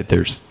hindsight, I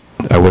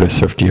would have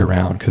surfed year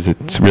round, because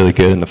it's really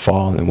good in the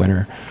fall and the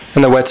winter.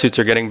 And the wetsuits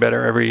are getting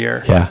better every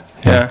year. Yeah.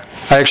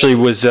 I actually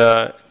was.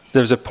 There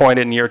was a point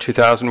in year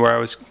 2000 where I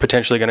was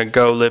potentially going to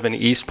go live in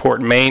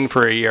Eastport, Maine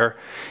for a year,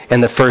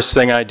 and the first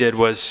thing I did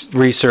was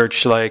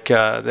research. Like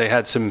they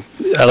had some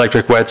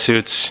electric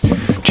wetsuits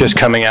just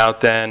coming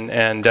out then,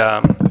 and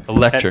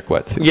electric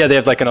wetsuits. Yeah, they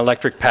have like an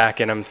electric pack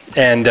in them,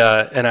 and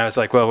I was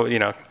like, well,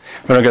 I'm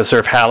gonna go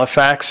surf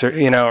Halifax,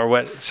 or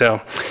what.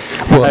 So,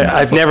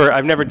 I've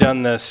never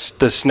done the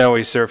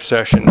snowy surf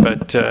session,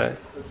 but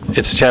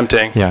it's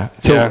tempting. Yeah.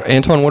 So, yeah.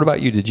 Antoine, what about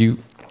you? Did you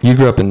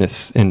grew up in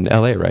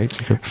LA, right?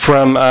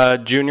 From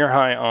junior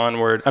high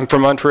onward. I'm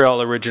from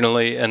Montreal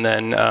originally, and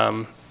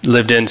then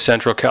lived in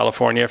Central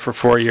California for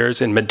 4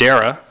 years in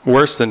Madera,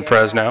 worse than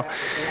Fresno.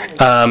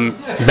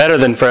 Better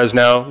than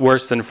Fresno,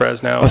 worse than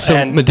Fresno. Oh,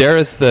 so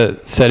Madera's the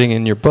setting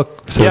in your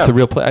book, so it's a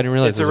real place. I didn't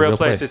realize it's a real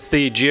place. It's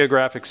the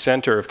geographic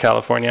center of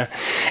California,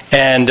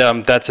 and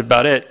that's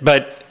about it.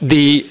 But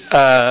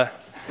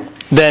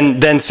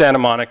then Santa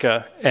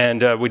Monica,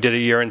 and we did a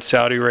year in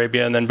Saudi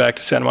Arabia, and then back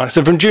to Santa Monica.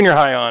 So from junior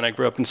high on, I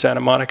grew up in Santa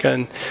Monica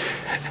and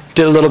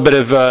did a little bit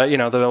of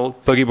the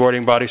old boogie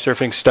boarding, body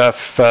surfing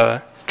stuff.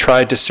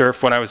 Tried to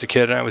surf when I was a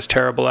kid, and I was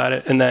terrible at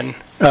it. And then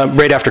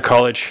right after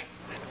college,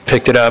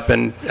 picked it up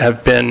and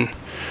have been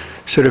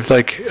sort of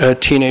like a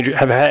teenager.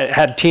 Have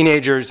had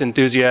teenagers'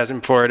 enthusiasm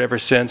for it ever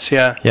since.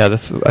 Yeah. Yeah, I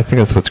think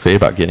that's what's great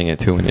about getting it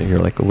too. When you're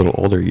like a little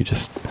older,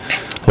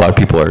 a lot of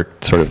people are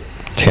sort of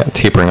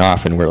tapering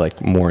off, and we're like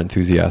more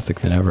enthusiastic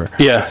than ever.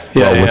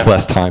 With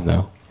less time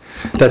though.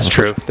 That's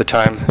true. The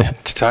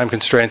time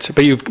constraints,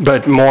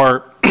 but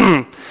more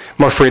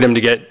freedom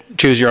to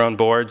choose your own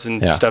boards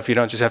and stuff. You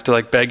don't just have to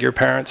like beg your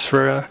parents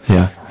for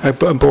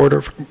a board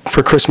or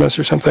for Christmas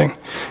or something.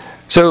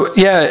 So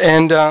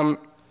and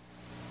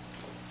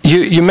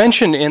you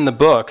mentioned in the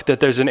book that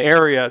there's an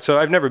area. So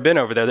I've never been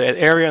over there. The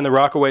area in the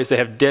Rockaways, they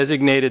have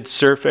designated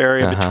surf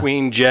area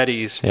between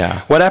jetties.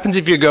 Yeah. What happens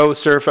if you go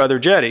surf other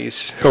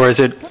jetties, or is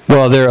it?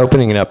 Well, they're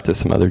opening it up to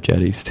some other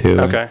jetties too.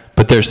 Okay.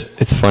 But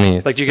it's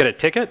funny. Like you get a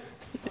ticket?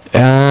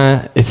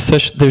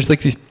 There's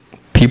like these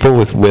people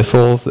with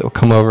whistles that will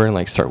come over and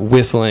like start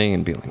whistling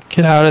and be like,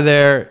 get out of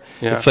there.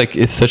 Yeah.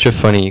 It's such a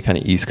funny kind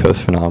of East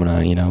Coast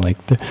phenomenon,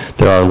 like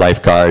there are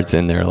lifeguards,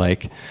 and they're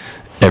like,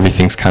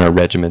 everything's kind of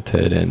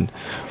regimented, and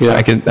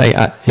they do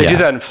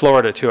that in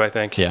Florida too, I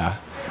think. Yeah,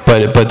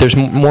 but there's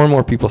more and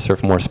more people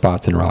surf more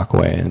spots in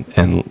Rockaway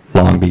and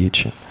Long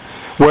Beach.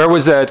 Where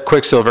was that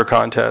Quicksilver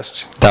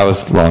contest? That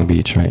was Long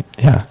Beach, right?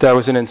 Yeah. That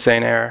was an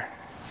insane air.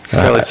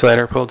 Kelly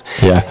Slater pulled.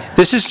 Yeah.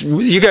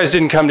 You guys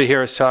didn't come to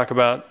hear us talk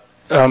about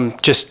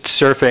just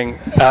surfing,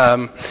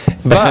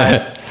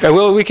 but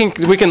well, we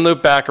can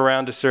loop back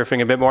around to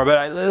surfing a bit more.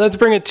 But let's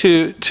bring it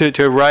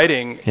to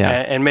writing,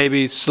 and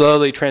maybe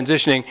slowly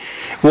transitioning.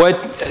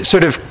 What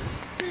sort of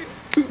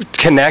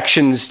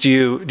connections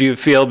do you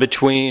feel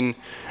between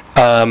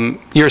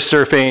your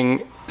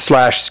surfing /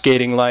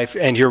 skating life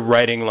and your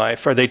writing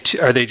life? Are they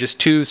just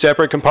two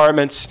separate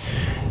compartments?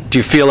 Do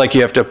you feel like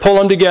you have to pull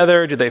them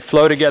together? Do they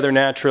flow together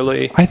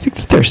naturally? I think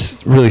that they're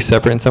really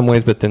separate in some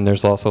ways, but then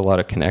there's also a lot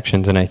of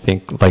connections. And I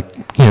think,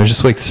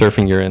 just like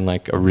surfing, you're in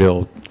like a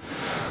real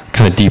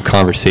kind of deep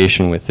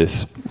conversation with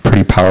this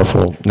pretty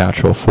powerful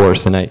natural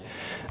force. And I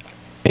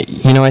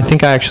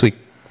think I actually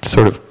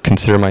sort of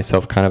consider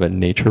myself kind of a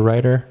nature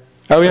writer.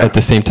 Oh yeah. At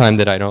the same time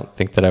that I don't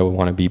think that I would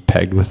want to be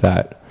pegged with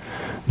that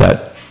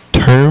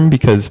term,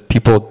 because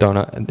people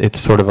don't. It's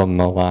sort of a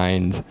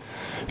maligned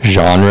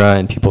genre,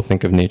 and people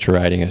think of nature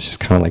writing as just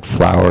kind of like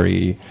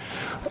flowery,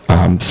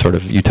 sort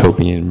of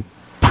utopian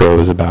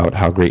prose about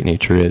how great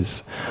nature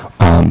is.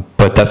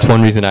 But that's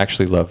one reason I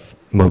actually love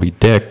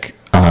Moby-Dick,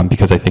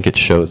 because I think it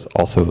shows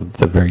also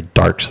the very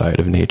dark side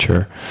of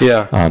nature.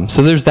 Yeah.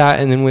 So there's that,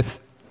 and then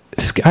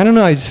I don't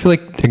know, I just feel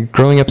like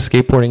growing up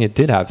skateboarding, it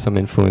did have some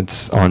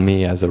influence on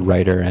me as a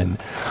writer, and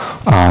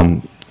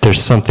there's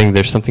something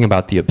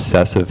about the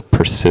obsessive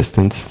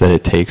persistence that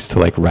it takes to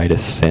like write a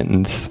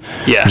sentence.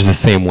 Yeah. There's the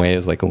same way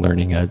as like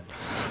learning a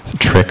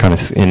trick on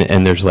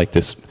and there's like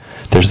a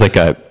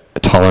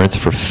tolerance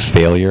for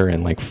failure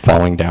and like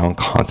falling down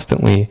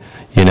constantly,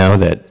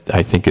 that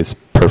I think is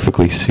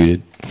perfectly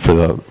suited for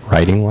the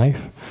writing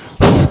life,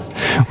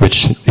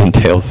 which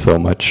entails so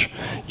much,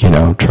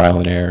 trial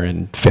and error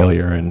and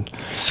failure and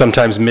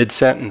sometimes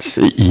mid-sentence.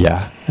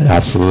 Yeah,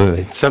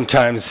 absolutely.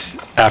 Sometimes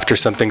after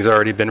something's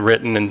already been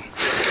written and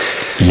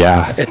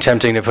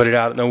attempting to put it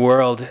out in the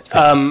world.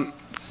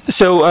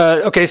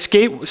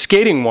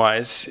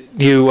 Skating-wise,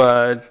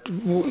 would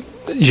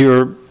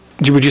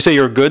you say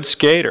you're a good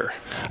skater?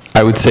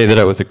 I would say that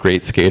I was a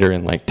great skater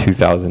in like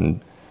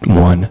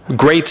 2001.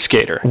 Great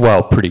skater?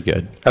 Well, pretty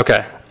good.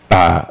 Okay.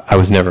 I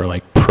was never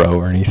like pro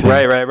or anything.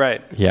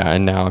 Right. Yeah,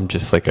 and now I'm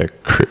just like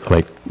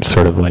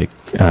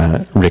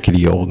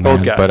rickety old man,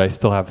 old guy. But I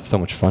still have so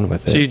much fun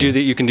with it. So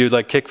you can do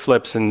like kick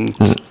flips and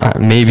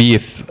maybe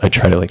if I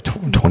try to like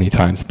 20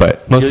 times,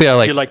 but mostly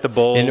you like the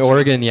bowls. In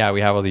Oregon, we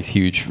have all these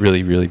huge,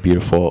 really, really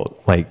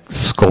beautiful like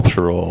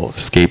sculptural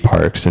skate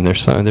parks, and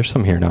there's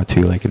some here now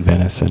too, like in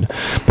Venice,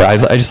 but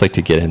I just like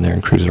to get in there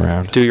and cruise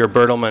around. Do your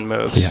Bertelsmann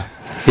moves.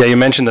 Yeah, you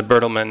mentioned the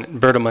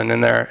Bertelsmann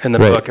in there in the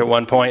book at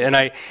one point,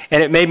 and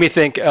it made me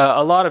think.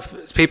 A lot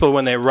of people,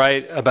 when they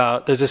write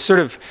about, there's this sort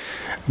of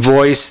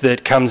voice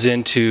that comes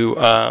into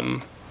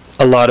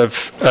a lot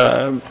of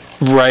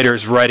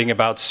writers writing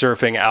about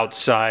surfing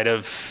outside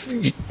of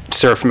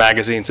surf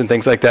magazines and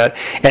things like that,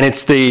 and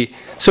it's the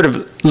sort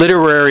of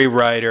literary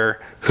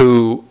writer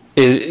who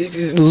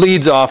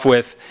leads off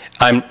with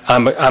I'm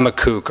a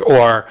kook,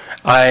 or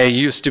I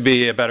used to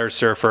be a better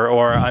surfer,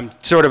 or I'm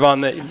sort of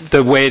on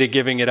the way to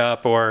giving it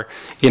up, or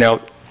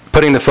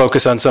putting the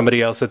focus on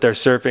somebody else that they're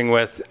surfing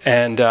with.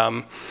 And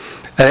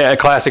a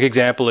classic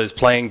example is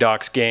Playing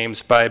Doc's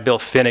Games by Bill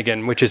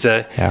Finnegan, which is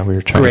a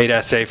great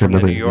essay from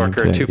the New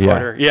Yorker,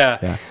 two-parter.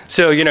 Yeah.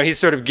 So he's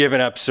sort of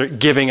giving up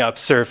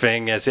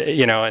surfing, as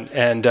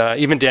and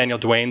even Daniel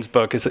Duane's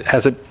book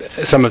has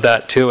some of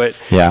that to it.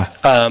 Yeah.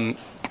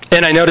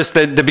 And I noticed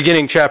that the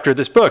beginning chapter of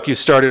this book, you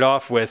started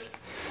off with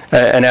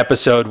an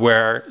episode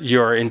where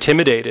you're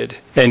intimidated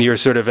and you're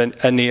sort of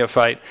a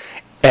neophyte.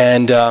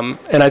 And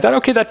I thought,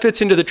 okay, that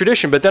fits into the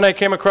tradition. But then I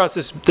came across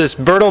this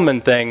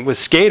Bertelsmann thing with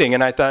skating,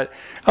 and I thought,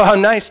 oh, how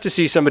nice to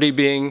see somebody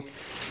being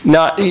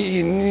not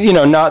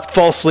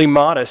falsely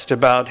modest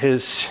about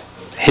his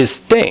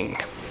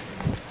thing.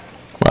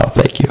 Well,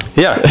 thank you.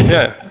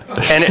 Yeah.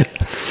 And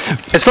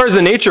as far as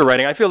the nature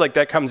writing, I feel like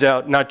that comes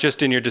out not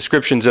just in your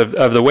descriptions of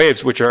the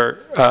waves, which are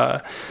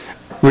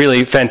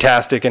really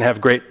fantastic and have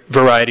great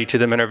variety to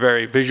them and are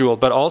very visual,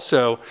 but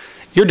also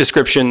your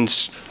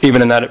descriptions,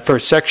 even in that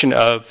first section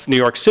of New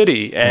York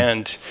City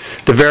and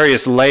the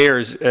various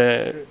layers,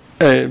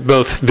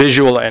 both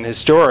visual and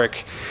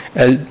historic,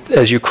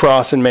 as you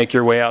cross and make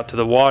your way out to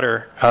the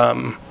water.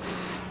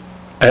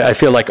 I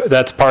feel like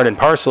that's part and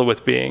parcel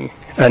with being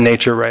a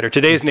nature writer.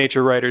 Today's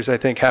nature writers, I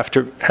think, have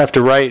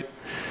to write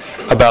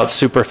about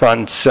super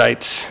fun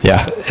sites.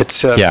 Yeah,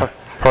 it's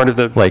part of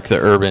the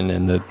urban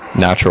and the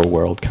natural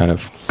world kind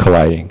of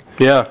colliding.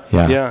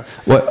 Yeah.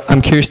 Well,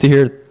 I'm curious to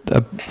hear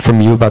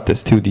from you about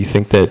this too. Do you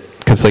think that,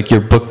 because like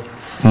your book,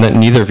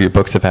 neither of your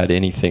books have had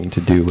anything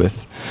to do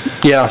with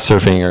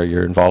surfing or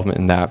your involvement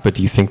in that, but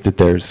do you think that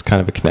there's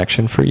kind of a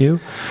connection for you?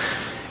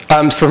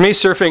 For me,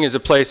 surfing is a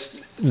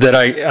place that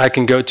I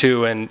can go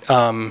to, and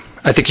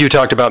I think you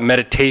talked about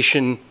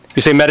meditation.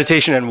 You say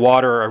meditation and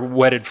water are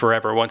wedded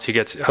forever once he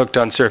gets hooked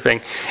on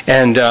surfing.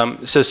 And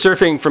so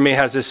surfing for me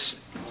has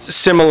this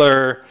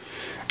similar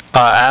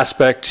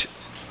aspect,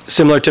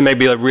 similar to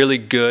maybe a really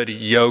good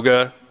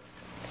yoga,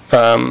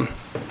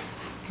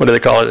 what do they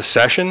call it, a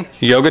session?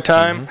 Yoga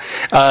time?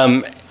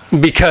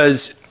 Mm-hmm.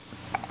 Because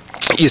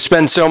you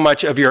spend so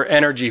much of your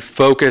energy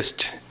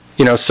focused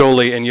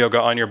solely in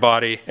yoga on your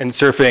body. And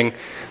surfing,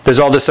 there's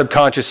all this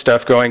subconscious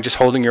stuff going, just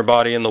holding your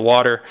body in the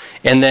water.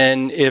 And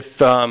then if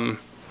the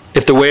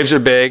waves are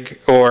big,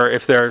 or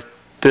if there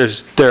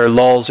are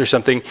lulls or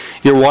something,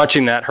 you're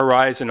watching that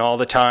horizon all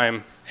the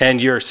time, and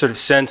you're sort of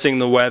sensing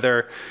the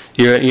weather.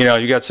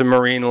 You got some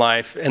marine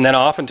life, and then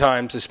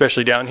oftentimes,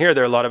 especially down here,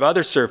 there are a lot of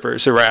other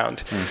surfers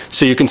around.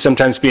 So you can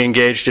sometimes be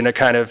engaged in a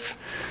kind of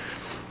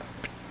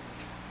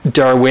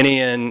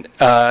Darwinian,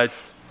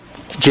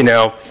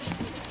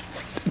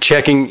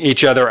 checking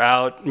each other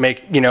out,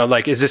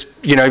 is this,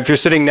 if you're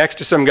sitting next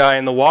to some guy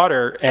in the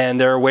water and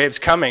there are waves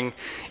coming,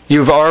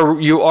 you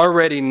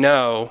already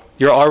know,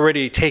 you're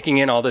already taking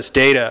in all this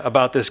data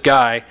about this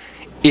guy.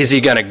 Is he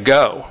going to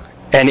go?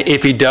 And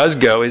if he does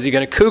go, is he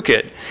going to kook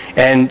it?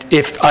 And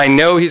if I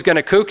know he's going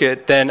to kook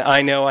it, then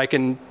I know I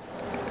can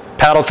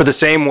paddle for the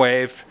same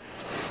wave.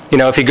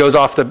 If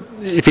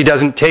he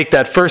doesn't take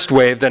that first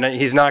wave, then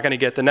he's not going to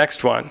get the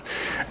next one.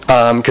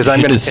 Because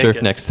I'm going to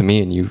surf next to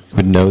me, and you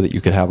would know that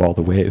you could have all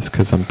the waves,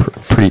 because I'm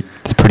pretty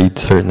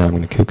certain that I'm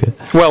going to kook it.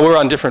 Well, we're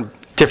on different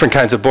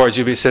kinds of boards.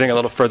 You'd be sitting a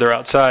little further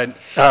outside.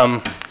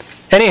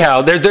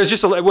 Anyhow, there's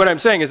just what I'm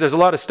saying is there's a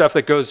lot of stuff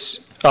that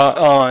goes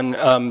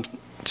on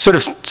sort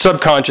of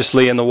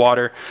subconsciously in the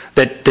water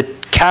that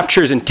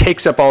captures and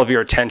takes up all of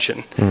your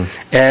attention.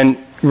 And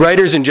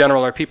writers in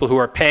general are people who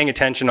are paying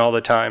attention all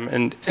the time,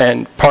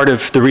 and part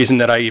of the reason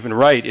that I even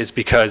write is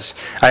because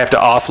I have to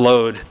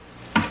offload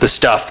the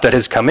stuff that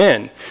has come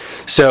in.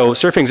 So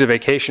surfing's a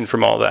vacation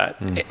from all that.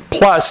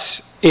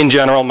 Plus, in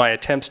general, my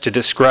attempts to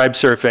describe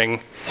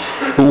surfing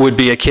would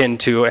be akin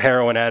to a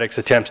heroin addict's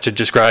attempts to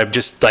describe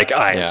just like,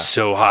 I am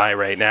so high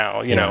right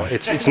now.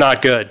 It's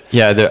not good.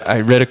 Yeah,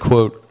 I read a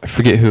quote, I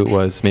forget who it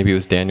was, maybe it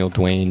was Daniel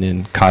Duane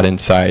in Caught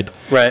Inside.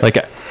 Right. Like,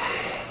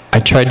 I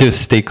tried to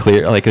stay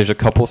clear. Like, there's a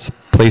couple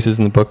places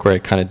in the book where I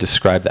kind of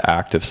describe the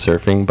act of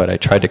surfing, but I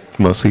tried to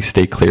mostly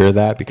stay clear of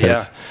that,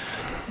 because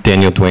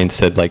Daniel Duane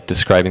said, like,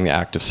 describing the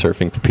act of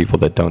surfing for people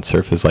that don't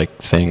surf is like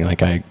saying,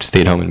 like, I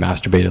stayed home and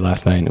masturbated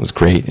last night and it was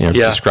great.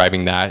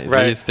 Describing that.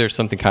 Right. There's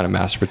something kind of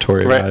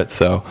masturbatory about it.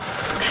 So,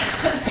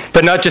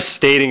 but not just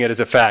stating it as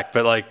a fact,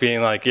 but like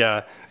being like,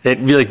 it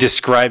really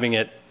describing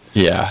it.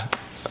 Yeah.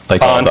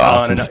 Like all the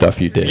awesome stuff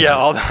you did. Yeah,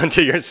 all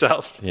onto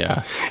yourself.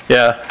 Yeah.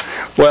 Yeah.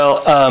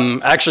 Well,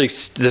 actually,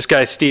 this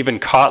guy, Stephen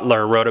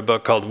Kotler, wrote a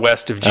book called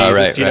West of Jesus.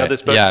 Right, Do you know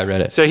this book? Yeah, I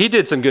read it. So he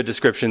did some good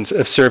descriptions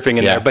of surfing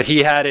in there, but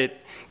he had it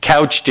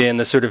couched in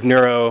the sort of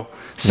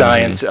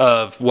neuroscience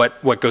of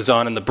what goes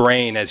on in the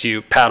brain as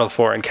you paddle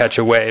for and catch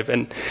a wave.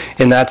 And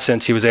in that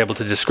sense, he was able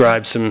to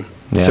describe some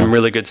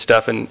really good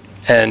stuff. And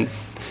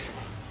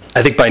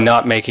I think by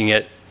not making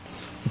it,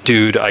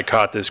 dude, I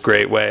caught this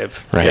great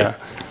wave. Right. Yeah.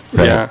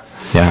 Right.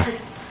 Yeah.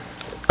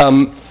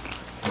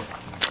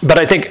 But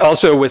I think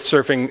also with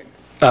surfing,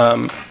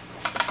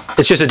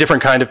 it's just a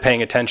different kind of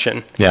paying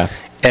attention. Yeah.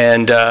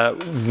 And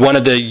one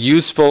of the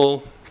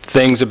useful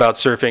things about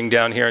surfing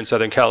down here in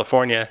Southern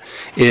California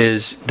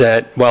is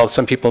that while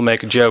some people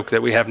make a joke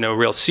that we have no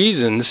real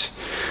seasons,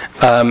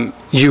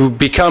 you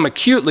become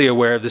acutely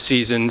aware of the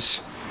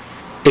seasons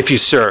if you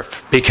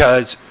surf,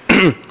 because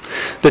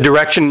the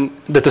direction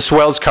that the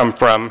swells come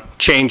from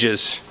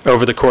changes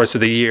over the course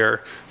of the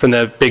year, from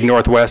the big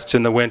northwests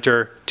in the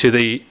winter to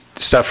the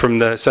stuff from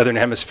the southern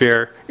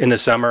hemisphere in the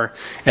summer,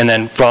 and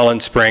then fall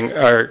and spring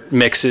are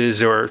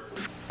mixes or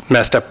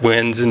messed up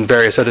winds and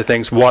various other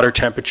things, water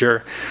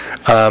temperature,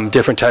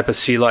 different type of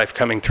sea life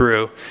coming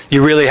through.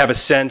 You really have a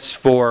sense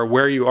for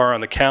where you are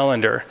on the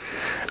calendar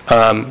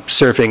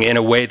surfing in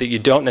a way that you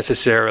don't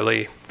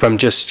necessarily from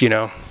just,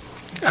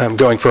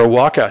 going for a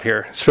walk out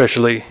here,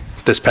 especially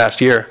this past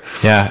year.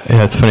 Yeah,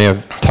 it's funny.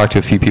 I've talked to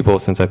a few people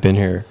since I've been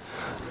here.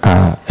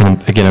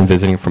 And again, I'm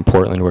visiting from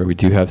Portland where we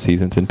do have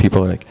seasons, and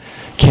people are like,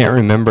 can't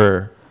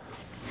remember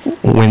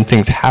when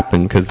things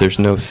happen because there's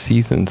no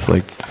seasons.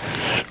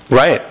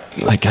 Right.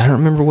 Like, I don't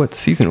remember what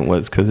season it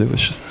was because it was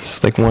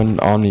just like one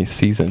omni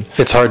season.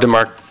 It's hard to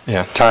mark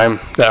time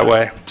that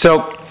way.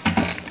 So,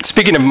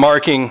 speaking of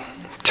marking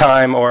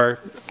time or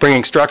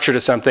bringing structure to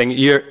something,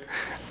 your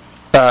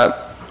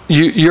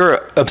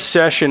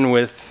obsession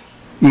with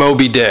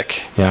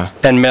Moby-Dick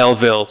and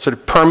Melville sort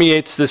of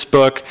permeates this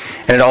book,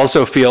 and it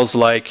also feels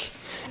like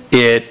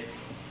it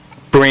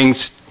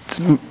brings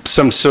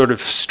some sort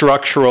of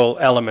structural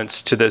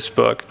elements to this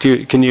book.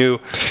 Can you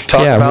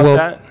talk about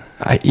that?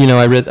 I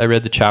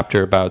read the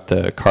chapter about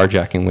the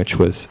carjacking, which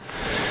was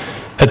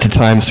at the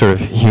time sort of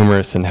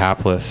humorous and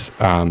hapless.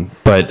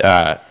 But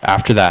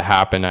after that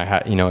happened,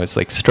 I was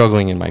like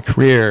struggling in my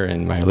career,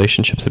 and my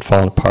relationships had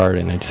fallen apart,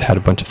 and I just had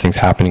a bunch of things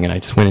happening, and I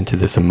just went into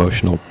this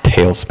emotional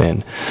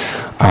tailspin.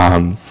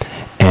 I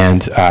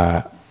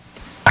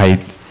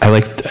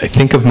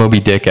think of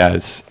Moby-Dick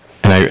as,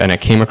 and I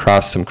came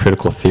across some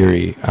critical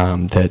theory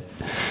that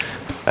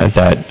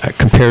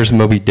compares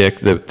Moby-Dick,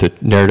 the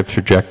narrative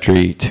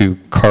trajectory, to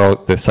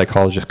the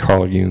psychologist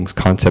Carl Jung's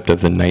concept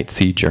of the night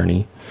sea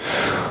journey.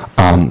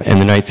 And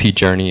the night sea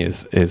journey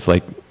is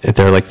like,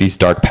 there are like these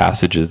dark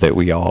passages that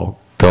we all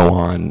go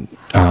on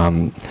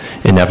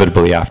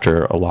inevitably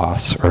after a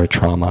loss or a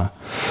trauma.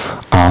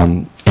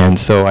 And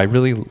so I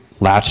really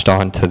latched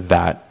on to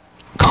that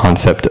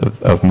concept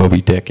of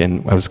Moby-Dick,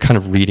 and I was kind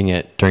of reading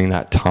it during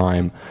that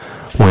time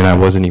when I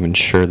wasn't even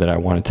sure that I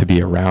wanted to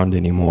be around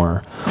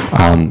anymore,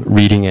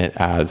 reading it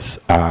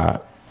as a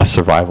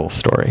survival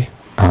story,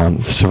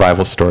 the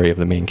survival story of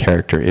the main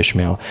character,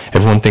 Ishmael.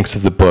 Everyone thinks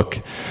of the book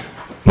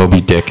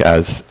Moby-Dick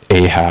as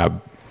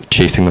Ahab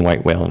chasing the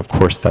white whale, and of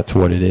course that's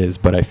what it is,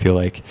 but I feel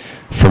like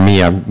for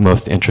me I'm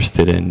most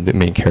interested in the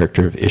main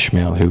character of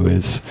Ishmael, who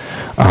is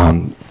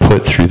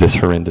put through this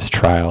horrendous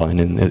trial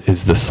and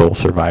is the sole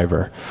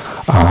survivor.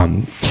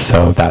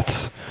 So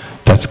that's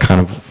kind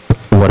of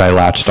what I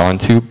latched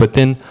onto. But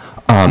then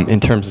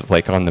in terms of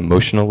like on the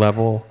emotional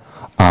level,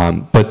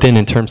 but then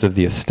in terms of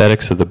the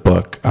aesthetics of the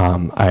book,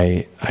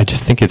 I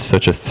just think it's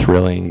such a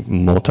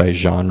thrilling,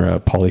 multi-genre,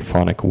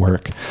 polyphonic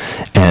work.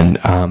 And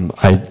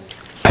I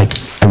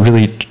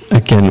really,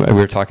 again, we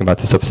were talking about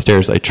this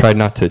upstairs, I tried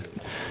not to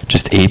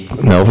just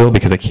ape Melville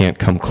because I can't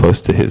come close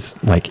to his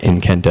like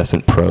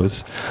incandescent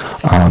prose,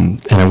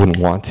 and I wouldn't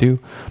want to,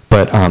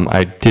 but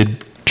I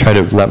did try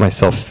to let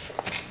myself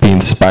be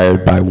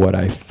inspired by what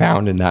I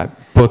found in that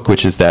book,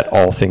 which is that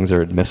all things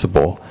are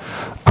admissible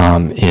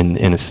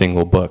in a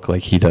single book.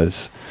 Like he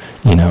does,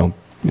 you know,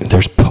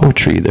 there's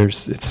poetry,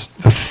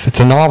 it's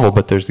a novel,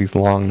 but there's these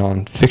long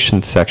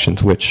non-fiction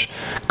sections, which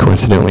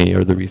coincidentally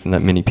are the reason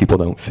that many people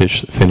don't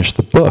finish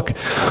the book.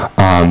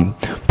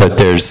 But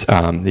there's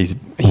these,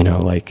 you know,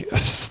 like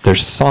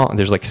there's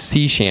like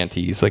sea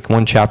shanties. Like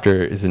one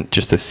chapter isn't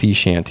just a sea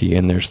shanty,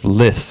 and there's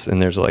lists, and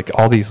there's like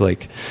all these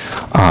like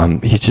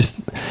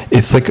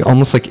it's like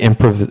almost like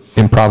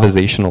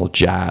improvisational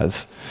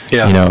jazz.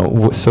 Yeah. You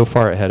know, so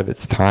far ahead of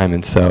its time.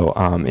 And so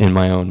in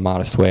my own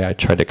modest way, I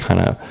tried to kind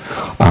of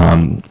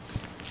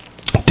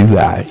do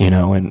that, you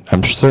know, and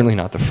I'm certainly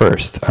not the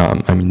first.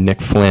 I mean, Nick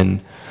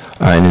Flynn,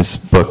 in his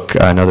book,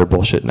 Another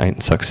Bullshit Night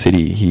in Suck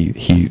City,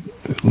 he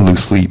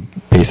loosely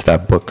based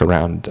that book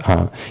around,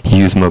 he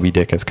used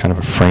Moby-Dick as kind of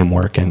a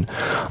framework, and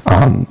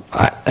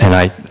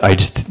I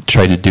just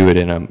tried to do it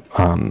in a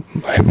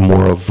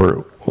more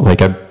overt,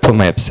 like I put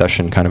my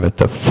obsession kind of at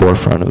the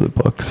forefront of the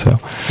book. So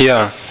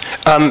yeah.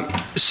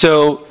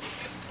 So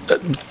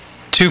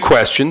two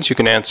questions. You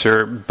can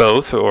answer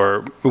both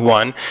or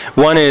one.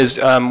 One is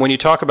when you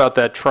talk about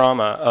that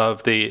trauma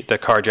of the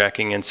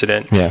carjacking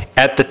incident, yeah.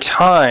 At the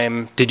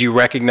time, did you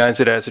recognize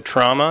it as a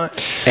trauma?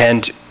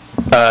 And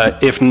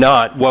if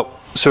not, what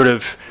sort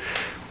of,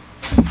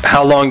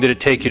 how long did it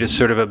take you to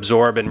sort of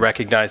absorb and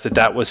recognize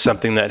that was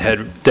something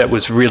that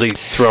was really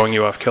throwing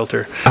you off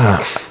kilter?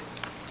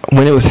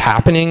 When it was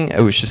happening,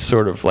 it was just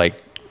sort of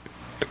like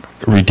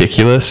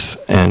ridiculous,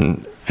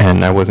 and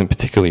I wasn't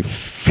particularly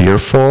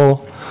fearful,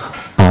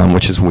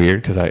 which is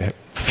weird because I'm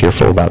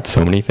fearful about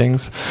so many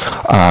things.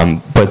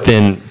 But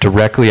then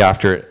directly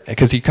after,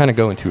 because you kind of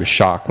go into a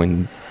shock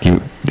when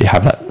you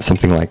have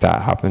something like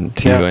that happen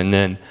to you, and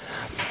then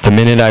the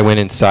minute I went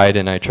inside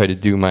and I tried to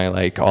do my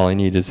like all I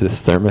need is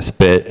this thermos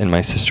bit, and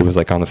my sister was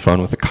like on the phone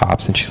with the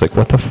cops, and she's like,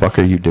 "What the fuck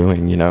are you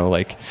doing?" You know,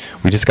 like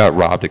we just got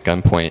robbed at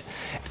gunpoint,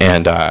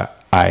 and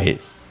I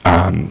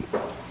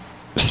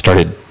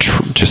started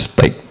just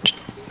like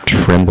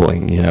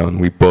trembling, you know, and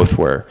we both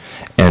were,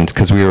 and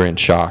because we were in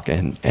shock,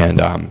 and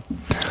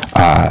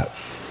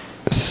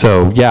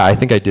so yeah, I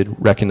think I did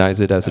recognize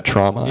it as a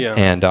trauma,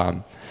 and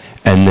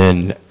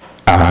then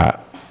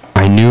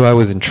I knew I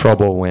was in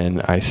trouble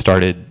when I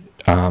started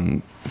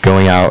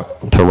going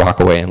out to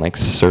Rockaway and like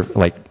surf,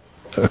 like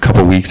a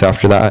couple weeks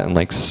after that, and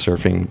like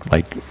surfing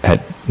like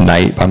at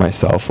night by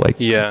myself, like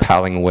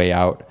paddling away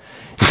out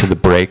into the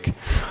break,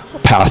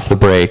 past the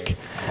break,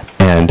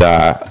 and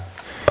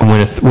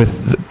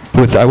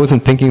with I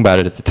wasn't thinking about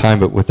it at the time,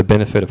 but with the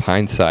benefit of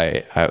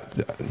hindsight,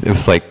 it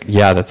was like,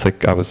 yeah, that's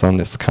like I was on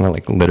this kind of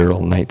like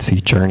literal night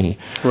sea journey,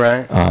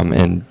 right?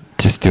 And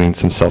just doing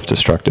some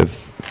self-destructive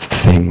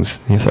things,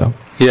 so.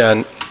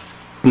 Yeah,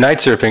 night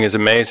surfing is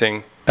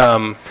amazing.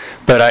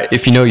 But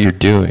if you know what you're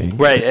doing,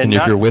 right, and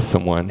if you're with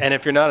someone, and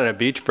if you're not on a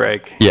beach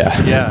break,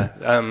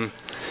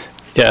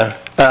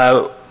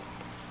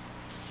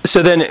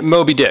 So then,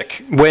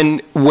 Moby-Dick.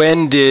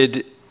 When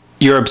did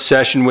your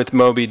obsession with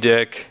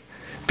Moby-Dick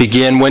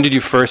begin? When did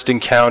you first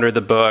encounter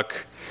the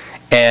book?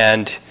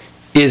 And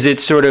is it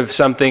sort of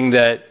something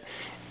that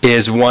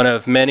is one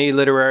of many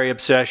literary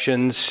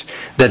obsessions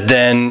that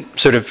then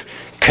sort of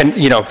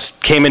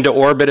came into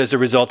orbit as a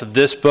result of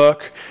this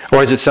book,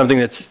 or is it something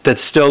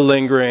that's still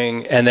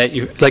lingering, and that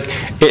you like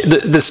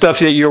the stuff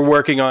that you're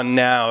working on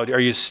now? Are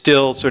you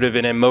still sort of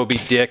in a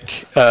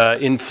Moby-Dick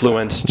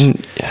influenced?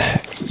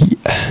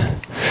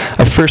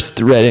 I first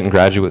read it in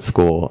graduate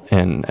school,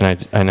 and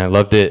I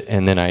loved it,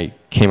 and then I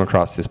came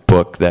across this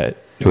book that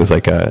it was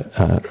like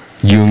a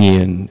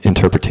Jungian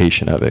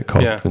interpretation of it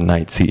called The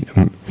Night Sea,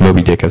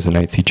 Moby-Dick as the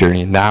Night Sea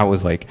Journey, and that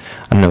was like,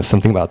 I don't know,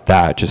 something about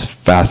that just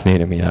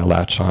fascinated me, and I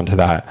latched onto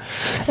that,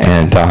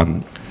 and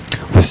and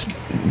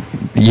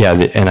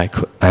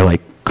I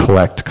like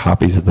collect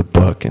copies of the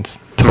book. It's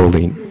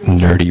totally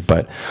nerdy,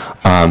 but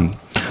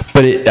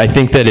But I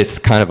think that it's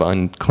kind of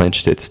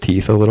unclenched its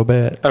teeth a little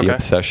bit, Okay. the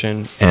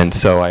obsession, and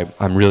so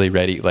I'm really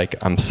ready. Like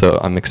I'm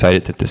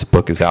excited that this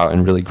book is out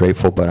and really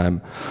grateful. But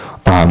I'm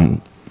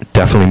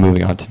definitely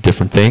moving on to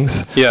different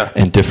things,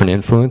 and different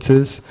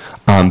influences.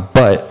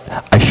 But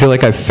I feel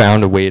like I've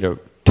found a way to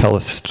tell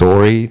a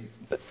story,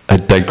 a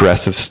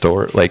digressive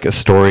story, like a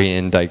story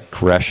in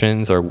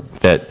digressions, or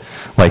that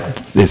like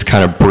is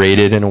kind of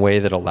braided in a way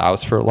that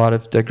allows for a lot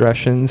of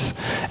digressions,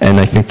 and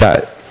I think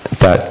that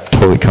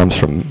totally comes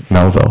from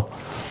Melville.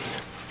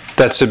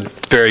 That's a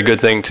very good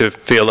thing to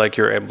feel like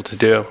you're able to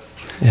do,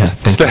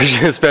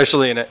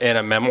 especially in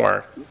a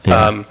memoir.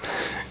 Yeah.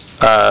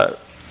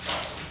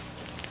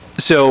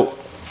 So,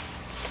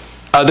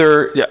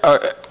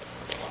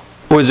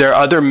 was there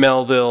other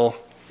Melvilliana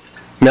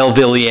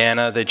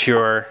that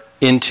you're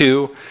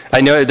into? I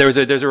know there's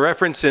a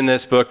reference in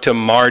this book to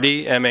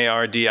Mardi,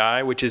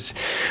 M-A-R-D-I, which is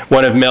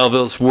one of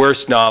Melville's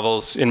worst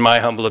novels, in my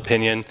humble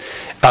opinion,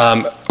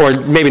 or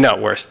maybe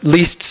not worst,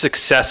 least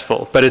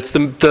successful. But it's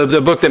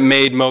the book that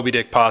made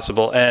Moby-Dick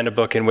possible, and a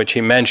book in which he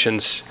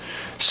mentions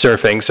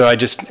surfing. So I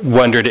just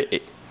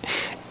wondered,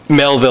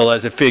 Melville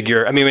as a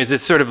figure, I mean, is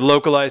it sort of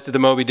localized to the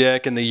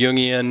Moby-Dick and the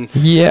Jungian?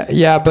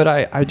 Yeah, but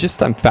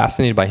I'm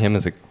fascinated by him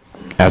as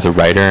a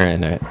writer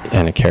and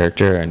a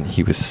character, and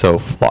he was so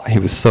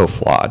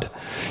flawed.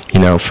 You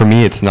know, for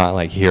me, it's not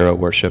like hero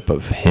worship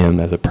of him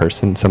as a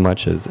person so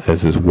much as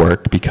his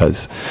work,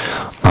 because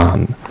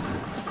I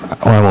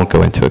won't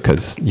go into it,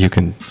 because you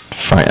can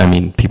find, I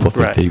mean, people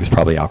think that he was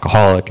probably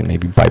alcoholic and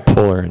maybe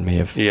bipolar and may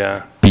have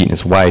beaten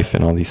his wife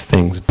and all these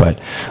things, but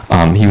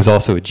he was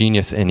also a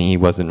genius, and he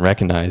wasn't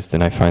recognized,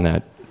 and I find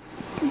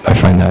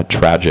that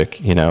tragic,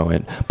 you know.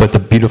 But the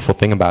beautiful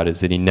thing about it is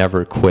that he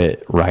never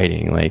quit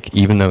writing. Like,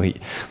 even though he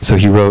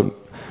wrote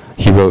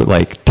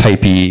like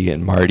Type E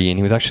and Marty, and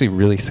he was actually a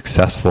really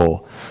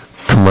successful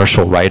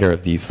commercial writer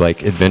of these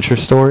like adventure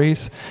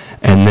stories.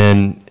 And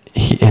then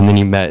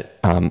he met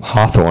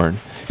Hawthorne,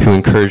 who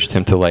encouraged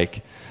him to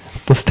like,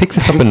 let's take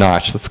this up a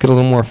notch. Let's get a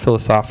little more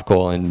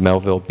philosophical. And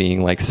Melville,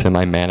 being like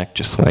semi-manic,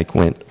 just like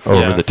went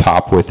over the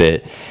top with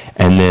it.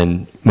 And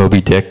then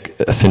Moby-Dick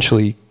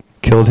essentially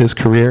killed his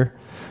career,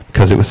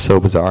 because it was so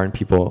bizarre, and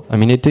people, I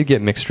mean, it did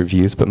get mixed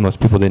reviews, but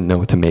most people didn't know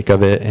what to make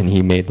of it, and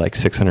he made like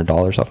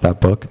 $600 off that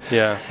book.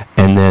 Yeah.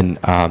 And then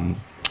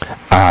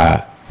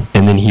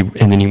he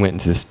went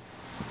into this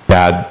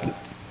bad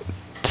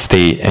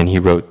state, and he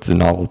wrote the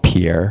novel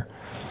Pierre,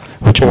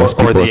 which most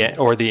people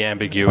or the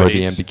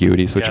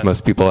ambiguities, which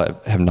most people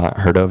have not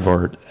heard of,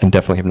 and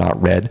definitely have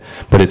not read.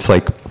 But it's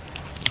like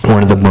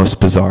one of the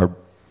most bizarre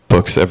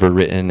books ever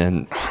written,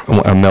 and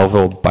a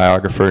Melville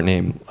biographer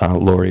named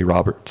Laurie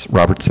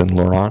Robertson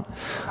Laurent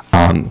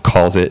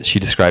calls it, she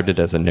described it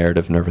as a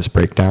narrative nervous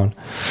breakdown,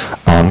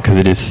 because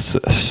it is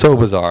so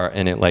bizarre,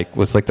 and it like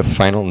was like the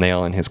final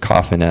nail in his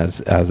coffin as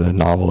a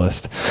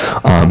novelist.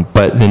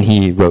 But then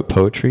he wrote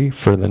poetry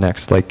for the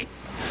next like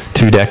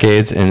 2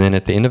 decades, and then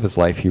at the end of his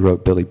life he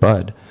wrote Billy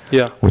Budd,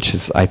 which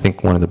is, I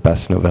think, one of the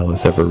best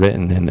novellas ever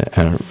written.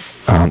 And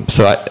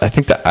so I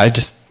think that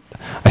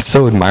I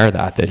so admire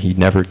that he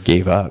never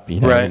gave up,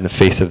 you know, in the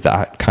face of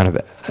that kind of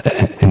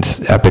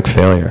epic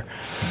failure.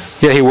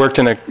 Yeah, he worked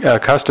in a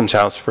customs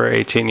house for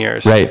 18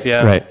 years.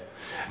 Right.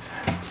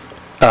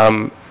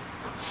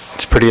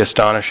 It's pretty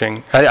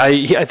astonishing.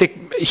 I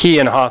think he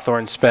and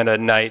Hawthorne spent a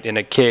night in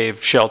a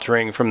cave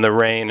sheltering from the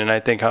rain, and I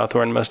think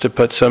Hawthorne must have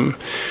put a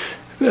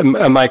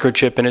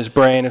microchip in his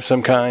brain of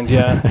some kind.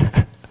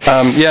 Yeah.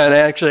 And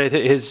actually,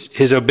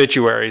 his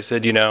obituary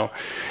said, you know,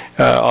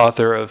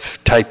 author of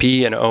Type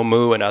E and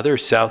Omu and other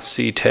South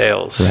Sea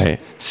tales. Right.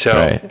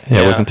 So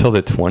it was until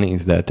the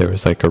 20s that there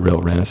was like a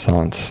real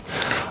renaissance.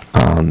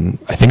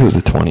 I think it was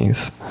the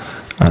 20s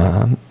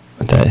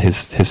that his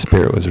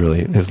spirit was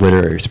really, his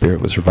literary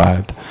spirit was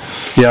revived.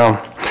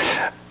 Yeah.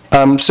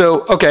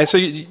 So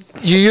you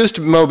used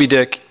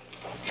Moby-Dick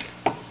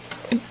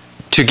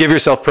to give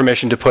yourself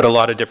permission to put a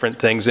lot of different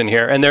things in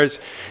here, and there's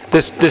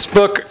this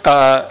book.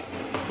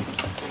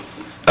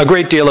 A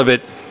great deal of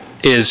it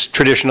is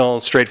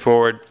traditional,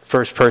 straightforward,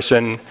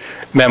 first-person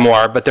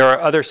memoir, but there are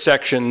other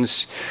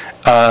sections.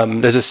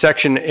 There's a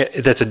section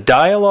that's a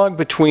dialogue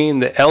between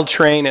the L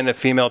train and a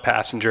female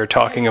passenger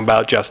talking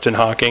about Justin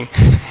Hocking.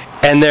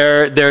 And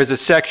there's a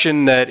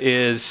section that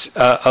is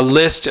a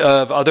list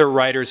of other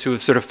writers who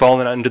have sort of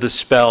fallen under the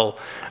spell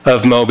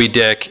of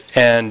Moby-Dick.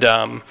 And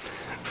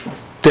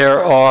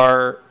there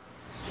are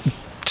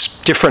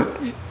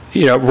different,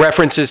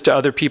 references to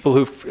other people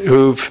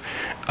who've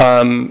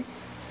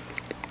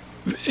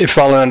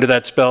fallen under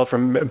that spell,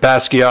 from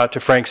Basquiat to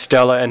Frank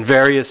Stella, and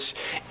various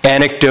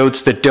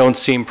anecdotes that don't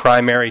seem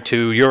primary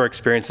to your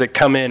experience that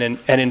come in and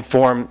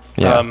inform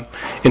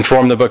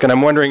the book. And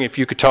I'm wondering if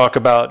you could talk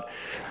about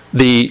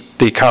the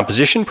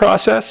composition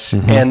process,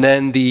 and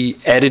then the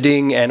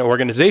editing and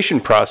organization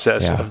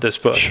process of this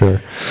book.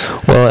 Sure.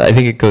 Well, I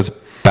think it goes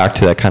back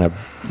to that kind of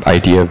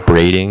idea of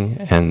braiding,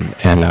 and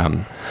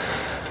I'm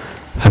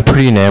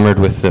pretty enamored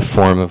with the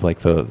form of like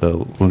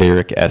the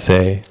lyric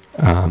essay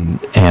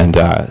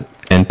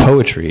and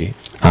poetry.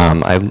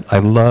 I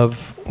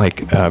love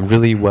like a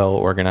really well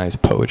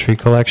organized poetry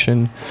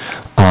collection,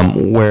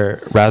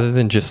 where rather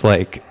than just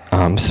like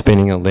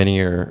spinning a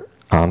linear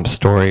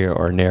story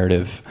or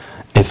narrative,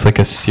 it's like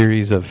a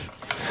series of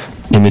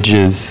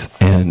images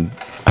and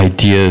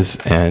ideas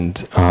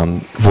and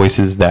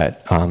voices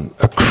that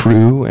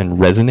accrue and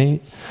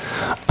resonate.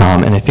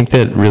 And I think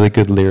that really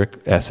good lyric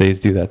essays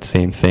do that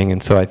same thing.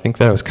 And so I think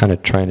that I was kind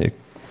of trying to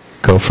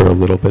go for a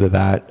little bit of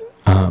that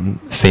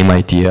same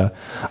idea.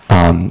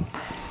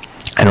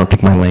 I don't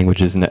think my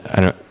language is,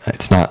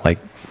 it's not like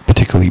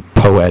particularly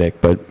poetic,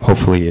 but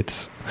hopefully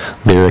it's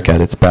lyric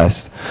at its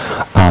best.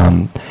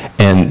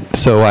 And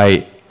so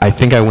I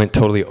think I went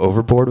totally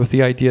overboard with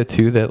the idea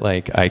too, that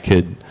like I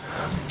could,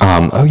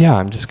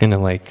 I'm just gonna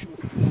like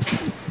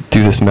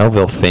do this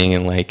Melville thing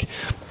and like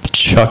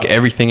chuck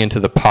everything into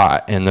the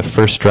pot. And the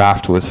first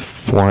draft was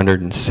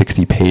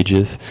 460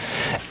 pages,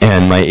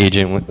 and my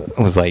agent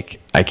was like,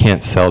 I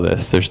can't sell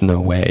this, there's no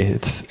way.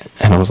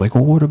 And I was like,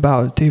 well, what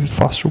about David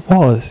Foster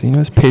Wallace? You know,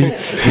 his page.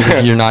 He's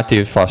like, you're not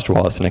David Foster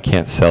Wallace, and I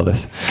can't sell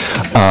this.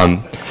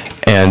 And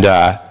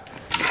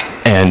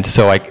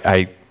so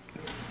I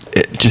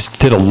just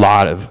did a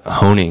lot of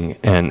honing,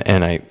 and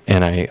I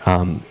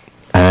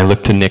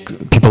looked to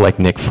people like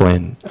Nick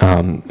Flynn,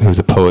 who's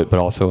a poet but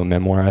also a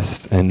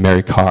memoirist, and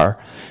Mary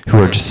Carr, who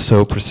are just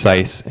so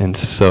precise and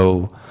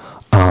so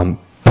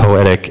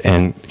poetic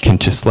and can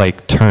just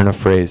like turn a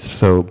phrase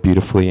so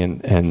beautifully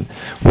and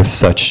with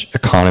such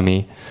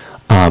economy,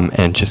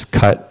 and just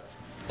cut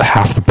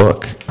half the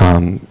book,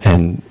 and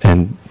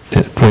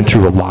it went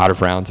through a lot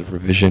of rounds of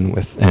revision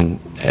and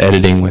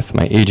editing with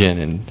my agent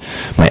and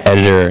my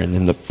editor and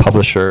then the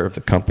publisher of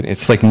the company.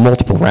 It's like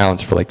multiple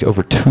rounds for like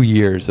over 2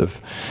 years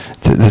of.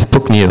 This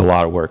book needed a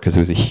lot of work because it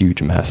was a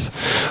huge mess.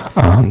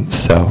 And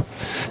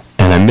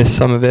I missed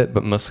some of it,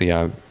 but mostly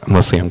I'm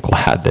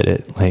glad that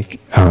it like.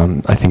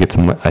 I think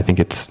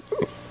it's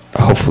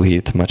hopefully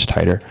it's much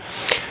tighter.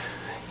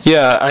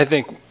 Yeah, I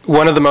think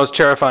one of the most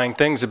terrifying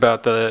things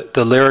about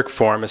the lyric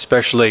form,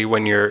 especially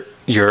when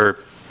you're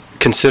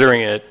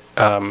considering it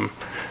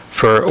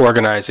for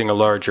organizing a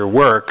larger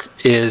work,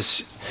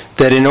 is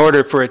that in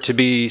order for it to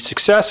be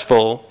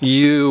successful,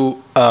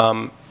 you,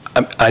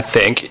 I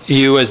think,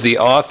 you as the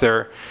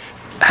author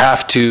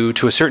have to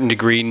a certain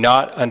degree,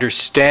 not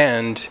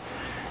understand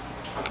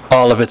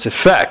all of its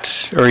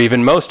effects, or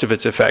even most of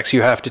its effects.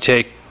 You have to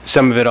take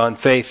some of it on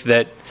faith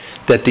that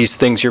these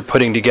things you're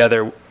putting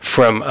together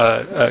from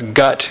a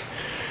gut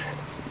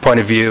point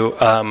of view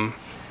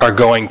are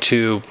going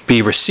to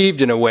be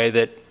received in a way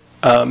that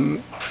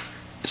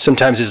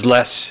sometimes is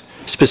less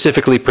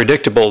specifically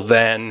predictable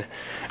than,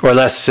 or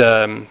less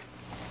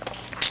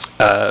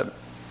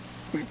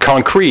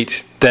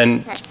concrete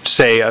than,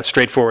 say, a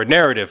straightforward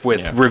narrative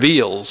with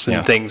reveals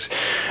and things.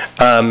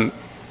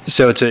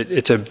 So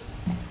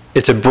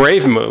it's a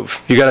brave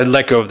move. You got to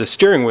let go of the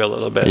steering wheel a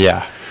little bit.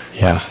 Yeah.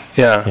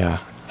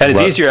 And it's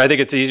easier. I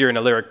think it's easier in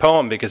a lyric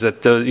poem because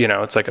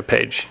it's like a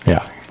page.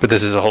 Yeah. But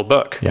this is a whole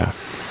book. Yeah.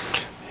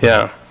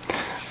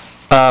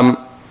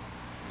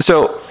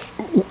 So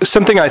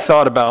something I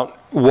thought about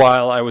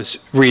while I was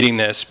reading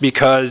this,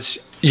 because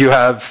you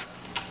have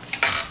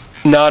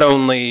not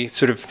only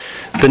sort of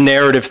the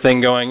narrative thing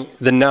going,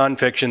 the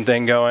nonfiction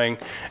thing going,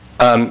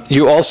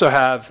 you also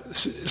have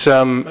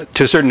some,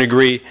 to a certain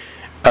degree,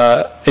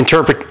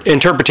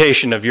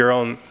 interpretation of your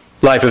own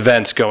life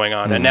events going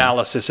on,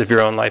 analysis of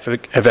your own life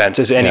events,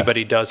 as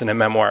anybody does in a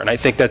memoir. And I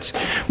think that's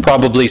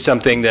probably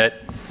something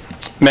that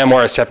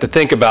memoirists have to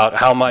think about.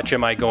 How much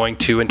am I going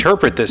to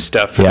interpret this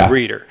stuff for the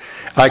reader?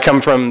 I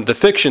come from the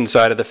fiction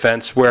side of the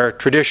fence, where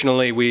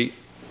traditionally we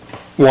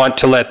want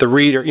to let the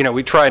reader,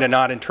 we try to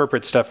not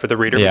interpret stuff for the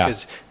reader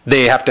because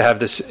they have to have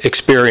this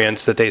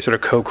experience that they sort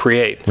of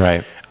co-create.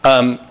 Right.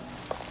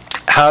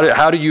 How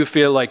do you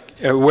feel like,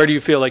 where do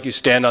you feel like you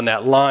stand on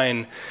that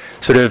line,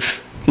 sort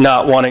of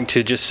not wanting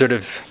to just sort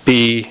of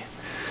be,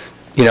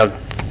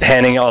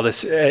 handing all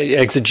this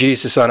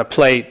exegesis on a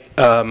plate,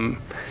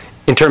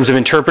 in terms of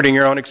interpreting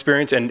your own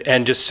experience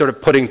and just sort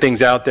of putting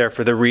things out there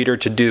for the reader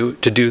to do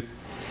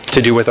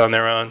with on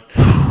their own?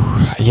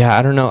 Yeah,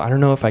 I don't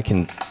know if I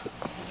can.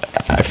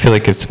 I feel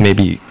like it's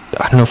maybe,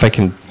 I don't know if I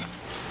can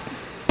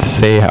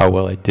say how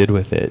well I did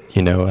with it.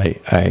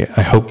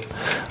 I hope,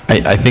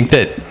 I think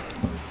that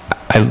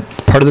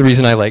part of the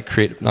reason I like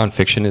creative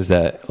nonfiction is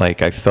that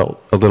like I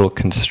felt a little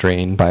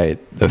constrained by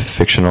the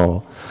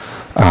fictional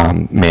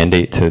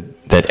mandate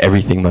that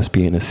everything must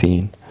be in a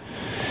scene.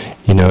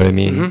 You know what I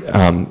mean?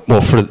 Mm-hmm.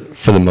 Well,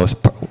 for the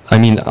most part, I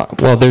mean,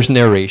 there's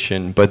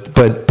narration, but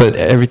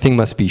everything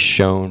must be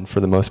shown for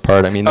the most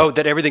part. I mean,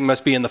 that everything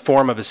must be in the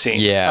form of a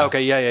scene. Yeah.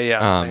 Okay. Yeah.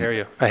 I hear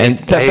you. I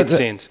hate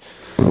scenes.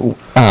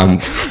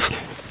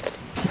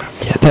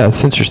 Yeah,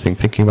 it's interesting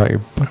thinking about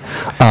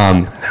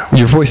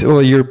your voice.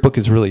 Well, your book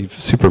is really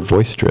super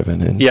voice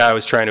driven. And I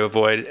was trying to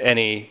avoid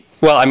any.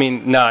 Well, I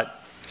mean,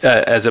 not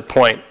as a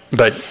point,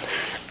 but.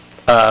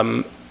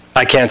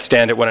 I can't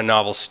stand it when a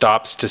novel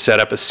stops to set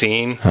up a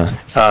scene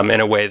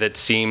in a way that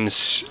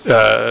seems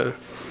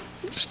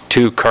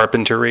too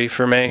carpentry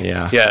for me.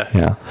 Yeah.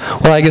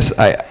 Well, I guess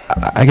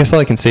all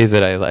I can say is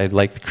that I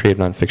like the creative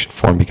nonfiction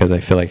form because I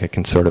feel like I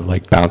can sort of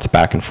like bounce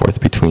back and forth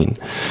between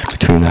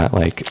that,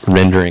 like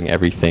rendering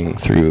everything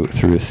through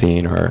a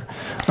scene or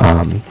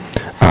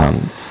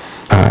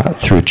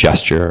through a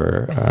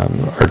gesture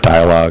or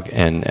dialogue,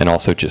 and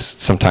also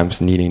just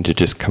sometimes needing to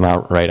just come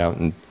out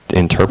and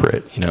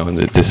interpret, and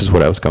this is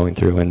what I was going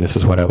through and this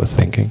is what I was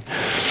thinking.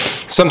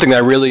 Something that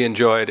I really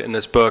enjoyed in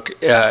this book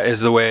is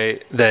the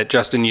way that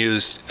Justin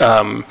used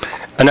a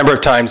number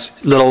of times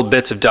little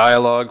bits of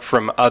dialogue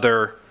from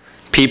other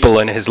people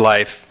in his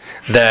life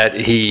that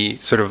he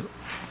sort of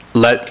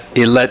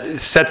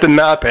set them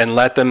up and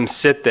let them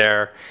sit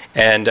there,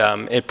 and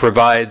it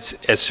provides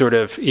a sort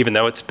of, even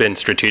though it's been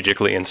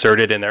strategically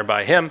inserted in there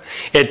by him,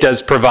 it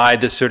does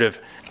provide this sort of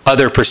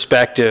other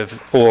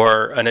perspective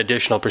or an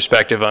additional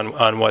perspective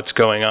on what's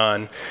going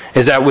on.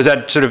 Was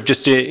that sort of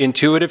just an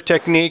intuitive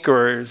technique,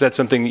 or is that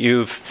something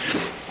you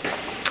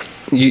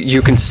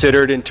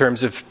considered in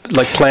terms of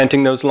like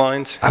planting those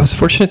lines? I was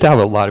fortunate to have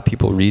a lot of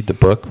people read the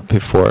book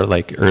before,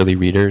 like early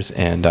readers,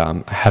 and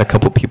I had a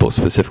couple people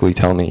specifically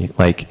tell me,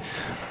 like,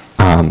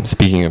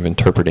 speaking of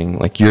interpreting,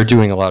 like you're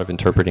doing a lot of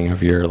interpreting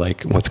of your,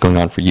 like, what's going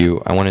on for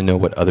you. I want to know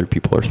what other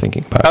people are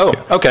thinking about. Oh,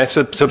 okay.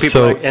 So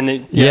people, and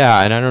and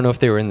I don't know if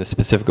they were in the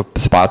specific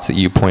spots that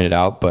you pointed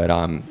out, but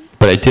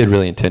I did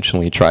really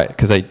intentionally try it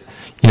because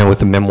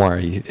with a memoir,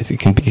 it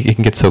can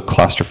get so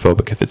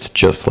claustrophobic if it's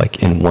just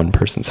like in one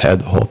person's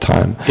head the whole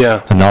time.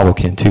 Yeah. A novel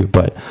can too,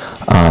 but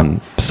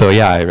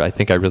I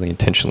think I really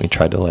intentionally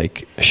tried to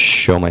like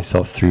show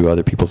myself through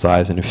other people's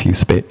eyes in a few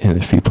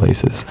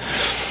places.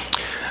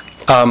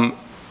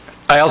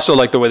 I also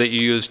like the way that you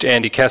used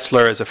Andy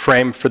Kessler as a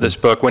frame for this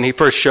book. When he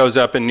first shows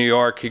up in New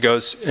York, he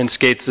goes and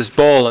skates this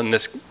bowl, and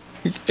this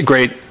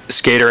great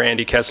skater,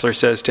 Andy Kessler,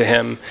 says to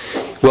him,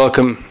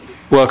 "Welcome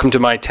to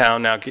my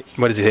town. Now,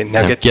 what does he say?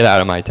 Now get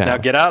out of my town. Now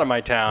get out of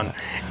my town."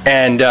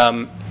 And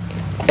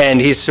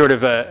he's sort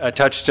of a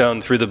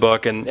touchstone through the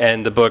book,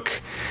 and the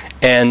book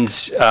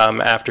ends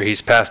after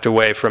he's passed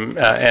away from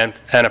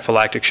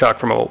anaphylactic shock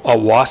from a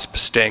wasp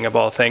sting, of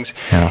all things.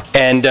 Yeah.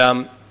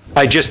 And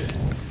I just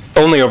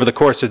only over the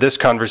course of this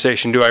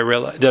conversation did I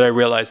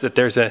realize that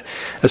there's a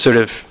sort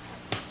of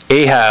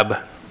Ahab.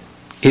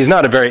 He's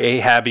not a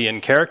very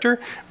Ahabian character,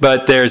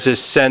 but there's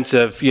this sense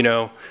of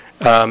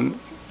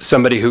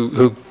somebody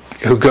who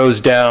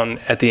goes down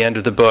at the end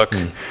of the book,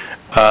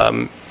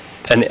 an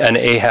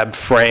Ahab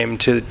frame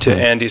to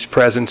Andy's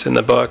presence in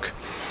the book.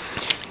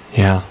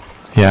 Yeah.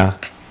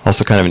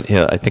 Also kind of,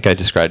 I think I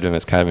described him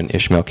as kind of an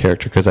Ishmael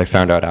character because I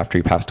found out after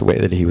he passed away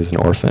that he was an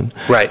orphan.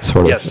 Right,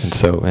 sort of.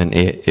 Yes. And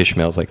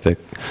Ishmael's like the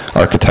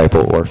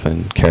archetypal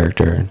orphan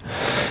character. And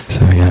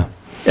so, yeah.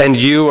 And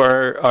you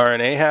are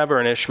an Ahab or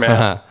an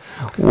Ishmael?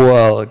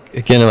 Well,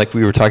 again, like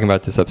we were talking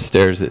about this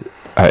upstairs,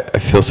 I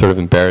feel sort of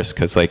embarrassed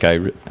because like I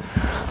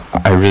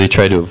really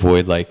tried to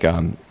avoid like,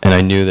 and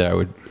I knew that I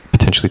would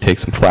potentially take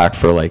some flack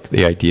for like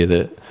the idea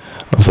that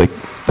I was like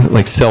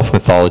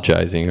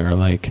self-mythologizing or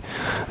like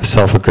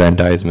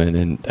self-aggrandizement,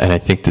 and I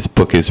think this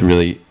book is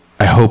really,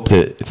 I hope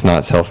that it's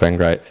not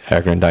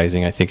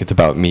self-aggrandizing. I think it's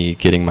about me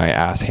getting my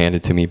ass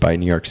handed to me by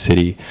New York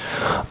City,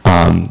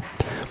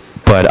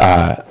 but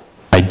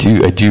I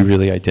do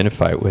really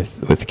identify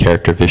with the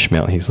character of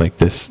Ishmael. He's like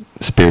this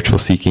spiritual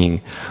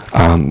seeking,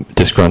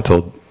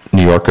 disgruntled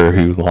New Yorker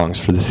who longs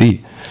for the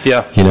sea.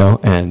 Yeah.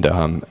 And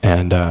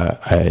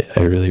I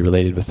really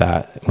related with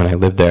that when I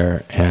lived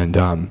there, and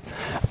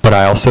but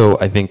I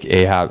think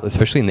Ahab,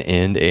 especially in the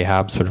end,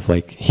 Ahab sort of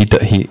like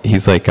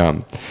he's like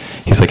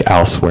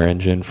Al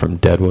Swearingen from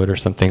Deadwood or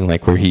something,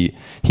 like where he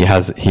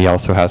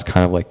also has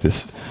kind of like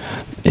this.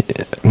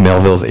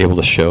 Melville's able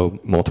to show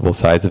multiple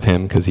sides of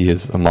him because he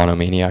is a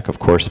monomaniac, of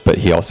course, but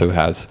he also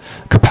has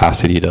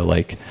capacity to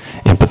like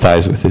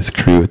empathize with his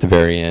crew at the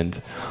very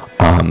end.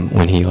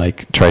 When he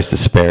like tries to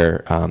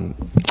spare a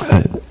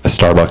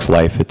Starbucks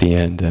life at the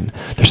end, and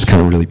there's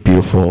kind of really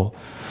beautiful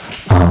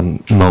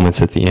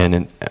moments at the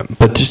end,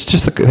 but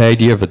just the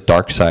idea of a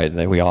dark side,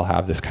 that we all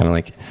have this kind of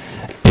like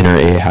inner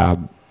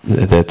Ahab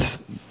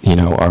that's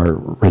our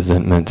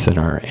resentments and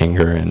our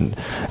anger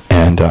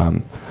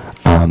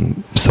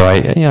so I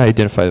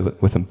identify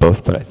with them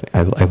both, but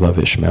I love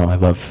Ishmael. I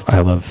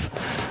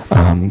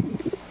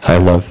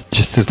love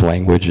just his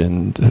language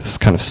and his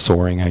kind of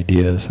soaring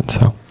ideas, and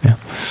so yeah.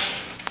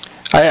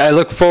 I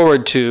look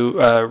forward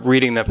to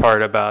reading the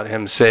part about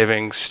him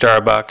saving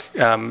Starbuck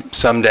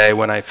someday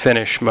when I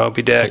finish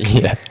Moby-Dick.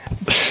 Yeah.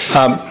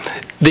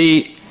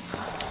 The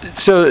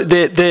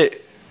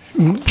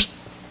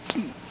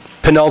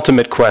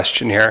penultimate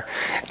question here.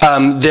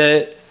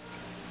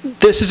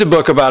 This is a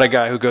book about a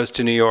guy who goes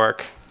to New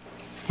York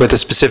with a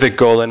specific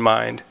goal in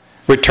mind,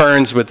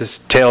 returns with his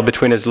tail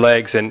between his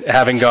legs and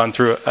having gone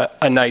through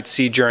a night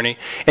sea journey,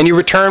 and you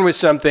return with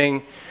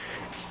something.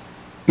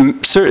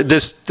 This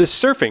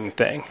surfing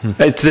thing.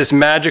 It's this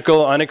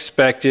magical,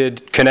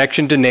 unexpected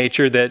connection to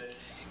nature that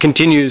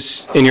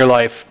continues in your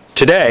life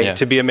today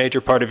to be a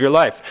major part of your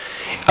life.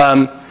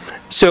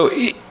 So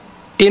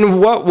in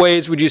what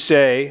ways would you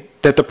say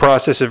that the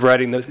process of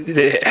writing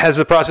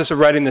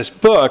this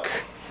book,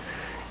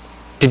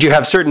 did you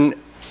have certain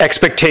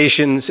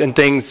expectations and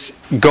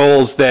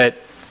goals that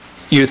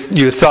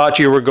you thought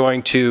you were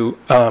going to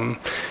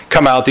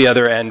come out the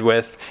other end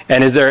with?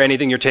 And is there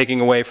anything you're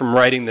taking away from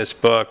writing this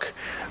book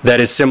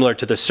that is similar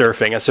to the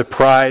surfing, a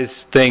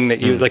surprise thing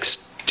that you like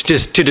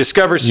to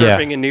discover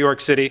surfing in New York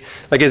City?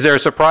 Like, is there a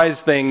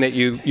surprise thing that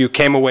you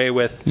came away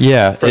with? From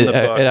the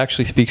book? It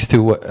actually speaks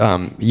to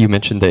what you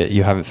mentioned, that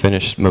you haven't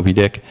finished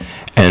Moby-Dick,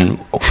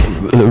 and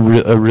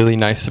a really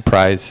nice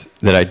surprise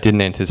that I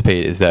didn't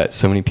anticipate is that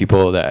so many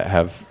people that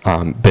have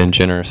been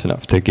generous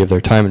enough to give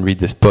their time and read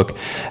this book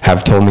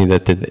have told me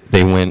that they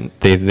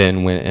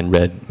then went and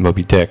read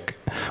Moby-Dick,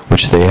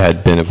 which they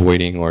had been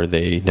avoiding or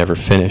they never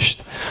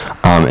finished,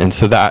 and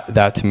so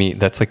that to me,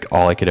 that's like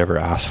all I could ever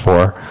ask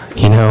for,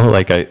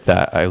 like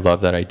I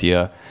love that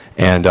idea.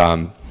 And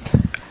on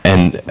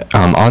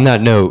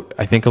that note,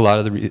 I think a lot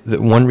of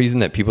the one reason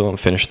that people don't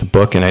finish the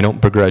book, and I don't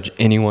begrudge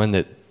anyone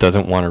that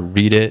doesn't want to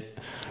read it,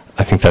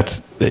 I think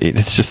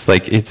it's just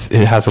like it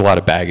has a lot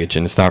of baggage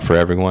and it's not for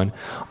everyone,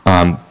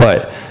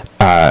 but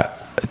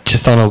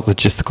just on a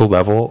logistical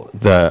level,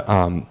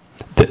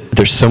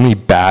 there's so many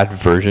bad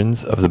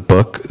versions of the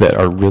book that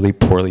are really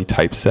poorly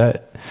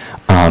typeset,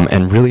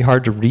 and really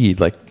hard to read,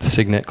 like the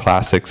Signet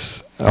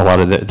Classics. A lot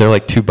of they're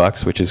like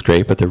 $2, which is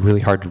great, but they're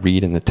really hard to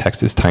read and the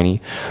text is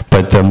tiny.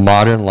 But the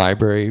modern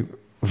library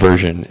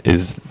version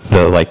is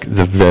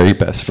the very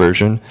best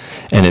version,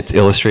 and it's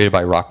illustrated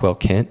by Rockwell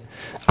Kent,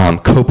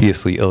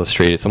 copiously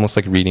illustrated. It's almost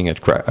like reading a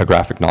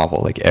graphic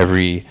novel. Like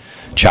every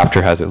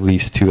chapter has at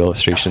least 2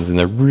 illustrations, and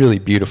they're really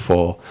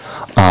beautiful.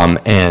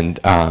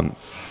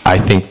 I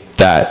think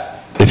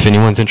that if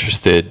anyone's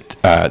interested,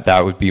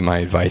 that would be my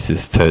advice,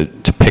 is to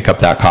pick up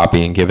that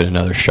copy and give it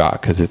another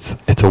shot, because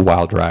it's a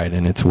wild ride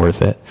and it's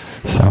worth it.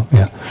 So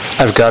yeah,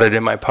 I've got it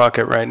in my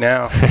pocket right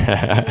now.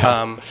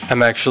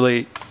 I'm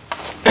actually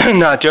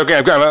not joking.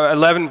 I'm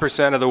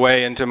 11% of the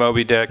way into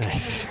Moby-Dick.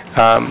 Nice.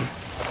 On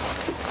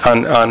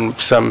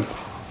some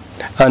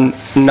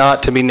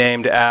not to be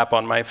named app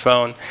on my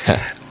phone.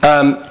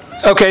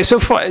 Okay, so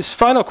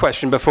final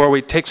question before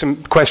we take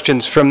some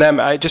questions from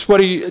them. I just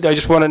want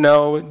to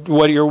know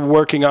what you're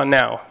working on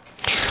now.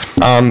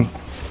 I'm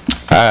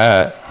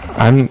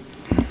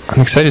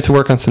excited to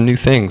work on some new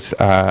things.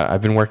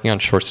 I've been working on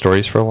short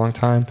stories for a long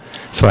time,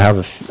 so I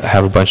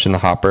have a bunch in the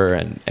hopper,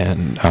 and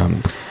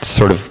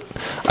sort of,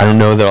 I don't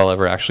know that I'll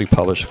ever actually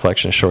publish a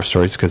collection of short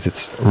stories because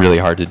it's really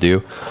hard to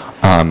do.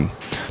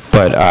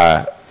 But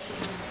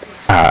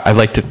I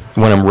like to,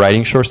 when I'm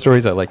writing short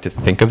stories, I like to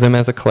think of them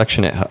as a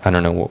collection. I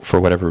don't know, for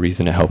whatever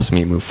reason, it helps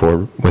me move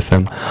forward with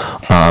them.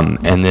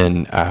 And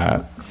then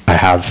I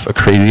have a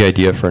crazy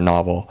idea for a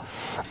novel.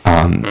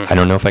 I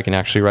don't know if I can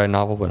actually write a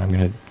novel, but I'm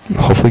going to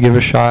hopefully give it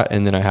a shot.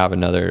 And then I have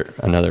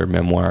another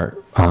memoir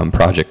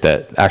project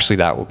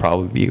that will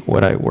probably be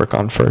what I work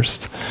on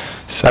first.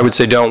 So I would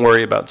say don't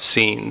worry about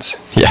scenes.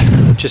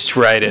 Yeah. Just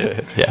write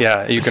it.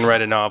 Yeah, you can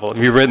write a novel. If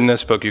you've written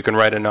this book, you can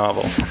write a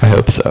novel. I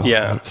hope so.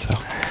 Yeah. I hope so.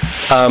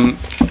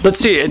 Let's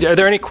see. Are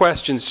there any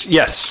questions?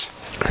 Yes.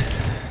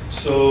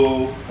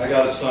 So I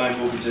got assigned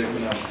Moby-Dick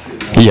when I was a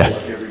kid. Yeah.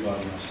 Like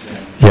everybody else.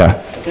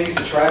 Yeah. I think it's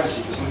a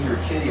tragedy because when you're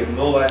a kid, you have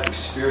no life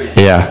experience.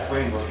 Yeah. The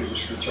framework is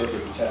just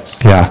interpretive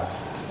text. Yeah.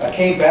 I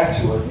came back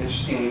to it,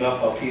 interestingly enough,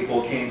 how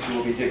people came to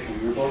Moby-Dick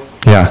through your book.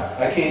 Yeah.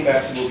 I came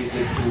back to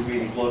Moby-Dick through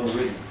reading Blood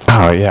Meridian.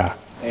 Oh, yeah.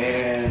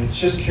 And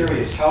just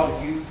curious, how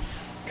did you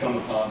come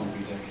upon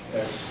Moby-Dick?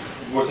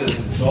 Was it as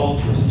an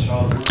adult or as a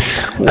child?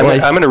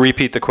 I'm going to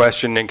repeat the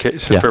question in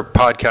case for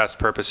podcast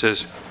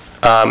purposes.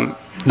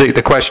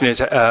 The question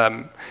is,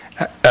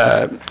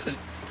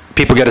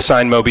 people get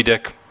assigned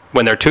Moby-Dick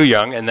when they're too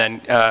young, and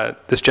then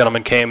this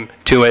gentleman came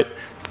to it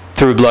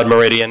through Blood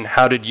Meridian.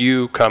 How did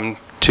you come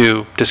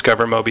to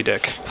discover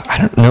Moby-Dick? I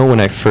don't know when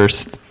I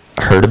first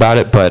heard about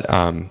it, but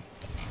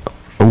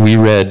we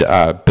read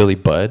Billy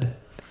Budd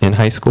in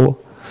high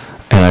school,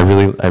 and I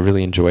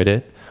really enjoyed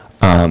it.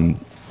 And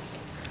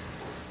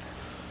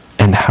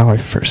how I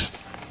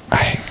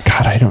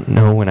don't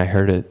know when I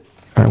heard it,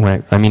 or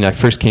I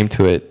first came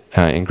to it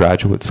in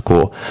graduate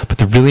school. But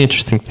the really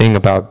interesting thing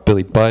about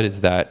Billy Budd is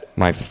that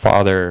my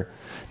father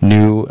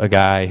knew a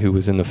guy who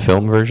was in the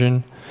film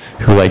version,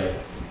 who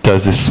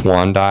does this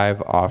swan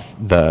dive off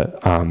the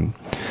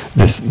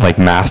this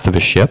mast of a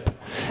ship.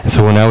 And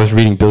so when I was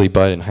reading Billy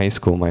Budd in high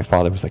school, my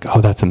father was like,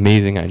 "Oh, that's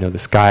amazing! I know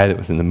this guy that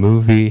was in the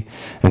movie."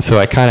 And so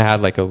I kind of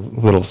had a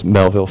little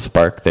Melville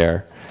spark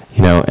there,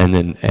 And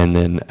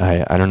then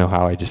I don't know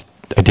how I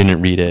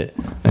didn't read it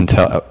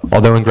until,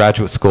 although in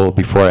graduate school,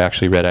 before I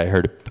actually read it, I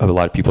heard a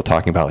lot of people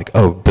talking about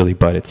Billy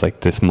Budd, it's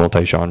this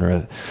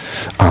multi-genre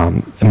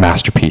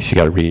masterpiece. You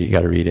got to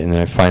read it. And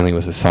then I finally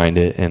was assigned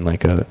it in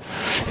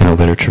in a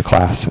literature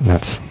class, and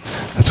that's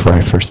where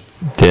I first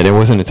did. It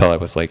wasn't until I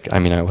was I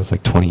was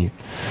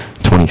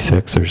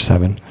 26 or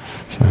 7.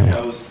 So yeah.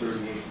 I was 38 when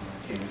I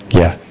came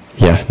in.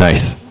 Yeah,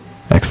 nice,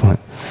 excellent.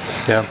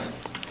 Yeah.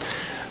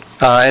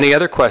 Any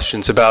other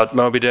questions about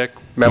Moby-Dick,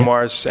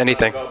 memoirs,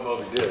 anything? About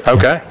Moby-Dick.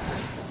 Okay.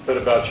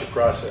 bit about your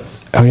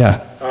process. Oh,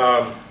 yeah.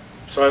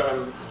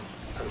 So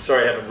I'm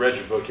sorry I haven't read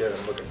your book yet.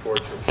 I'm looking forward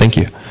to it. Thank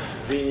you.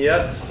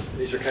 Vignettes,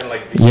 these are kind of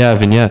like vignettes. Yeah,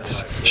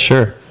 vignettes.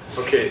 Sure.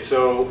 Okay,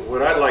 so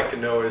what I'd like to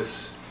know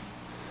is,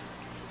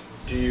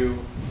 do you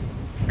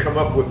come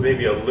up with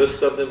maybe a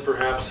list of them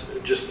perhaps,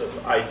 just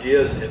of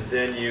ideas, and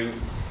then you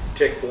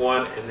take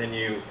one and then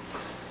you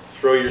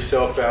throw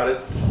yourself at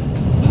it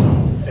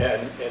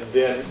and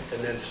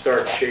then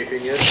start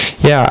shaping it?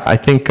 Yeah, I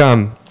think,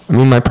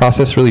 my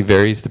process really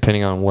varies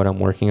depending on what I'm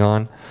working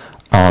on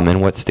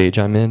and what stage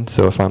I'm in.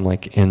 So if I'm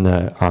like in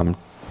the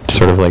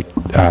sort of like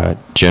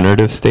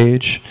generative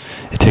stage,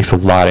 it takes a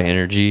lot of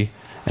energy,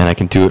 and I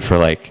can do it for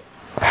like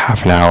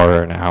half an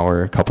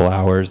hour, a couple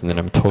hours, and then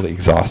I'm totally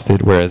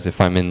exhausted. Whereas if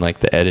I'm in like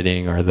the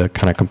editing or the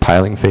kind of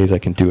compiling phase, I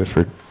can do it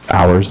for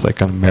hours,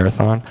 like on a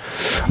marathon.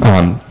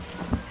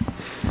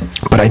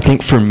 But I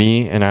think for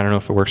me, and I don't know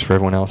if it works for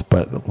everyone else,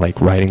 but like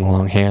writing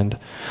longhand,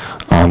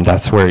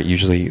 that's where it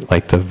usually,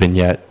 like the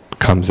vignette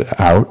comes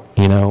out,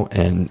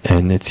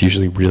 and it's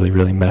usually really,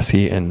 really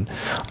messy. And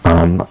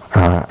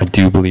I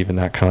do believe in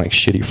that kind of like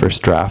shitty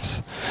first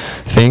drafts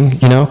thing,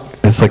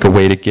 It's like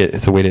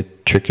it's a way to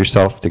trick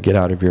yourself to get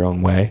out of your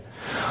own way.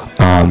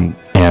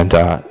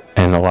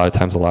 And a lot of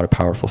times a lot of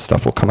powerful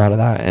stuff will come out of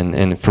that.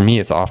 And for me,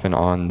 it's often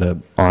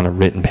on a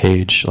written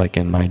page, like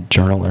in my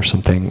journal or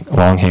something,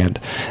 longhand.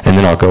 And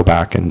then I'll go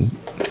back and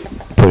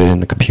put it in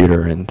the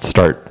computer and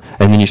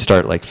then you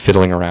start like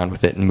fiddling around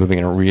with it and moving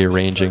and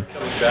rearranging.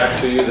 Coming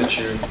back to you that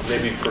you've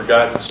maybe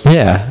forgotten some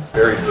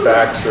buried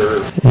facts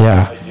or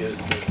ideas.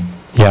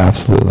 Yeah,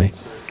 absolutely.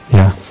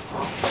 Yeah.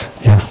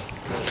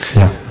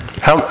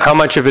 How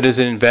much of it is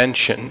an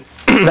invention?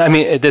 I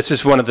mean, this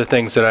is one of the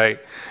things that I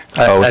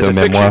as a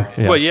memoir?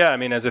 fiction. Well, yeah. I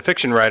mean, as a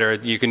fiction writer,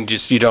 you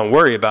don't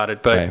worry about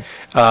it, but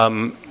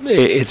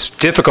it's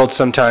difficult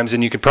sometimes,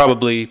 and you could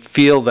probably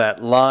feel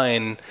that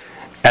line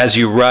as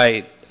you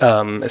write.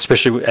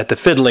 Especially at the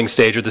fiddling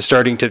stage or the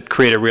starting to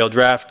create a real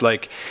draft,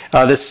 like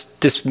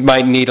this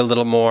might need a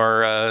little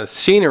more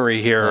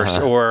scenery here, or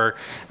some,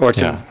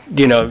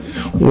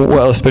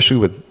 Well, especially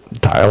with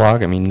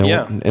dialogue. I mean,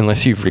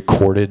 unless you've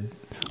recorded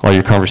all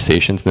your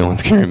conversations, no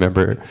one's going to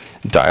remember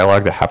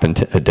dialogue that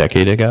happened a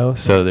decade ago.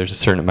 So there's a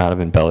certain amount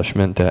of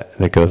embellishment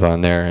that goes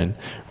on there, and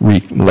I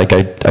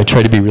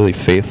try to be really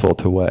faithful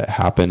to what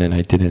happened, and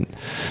I didn't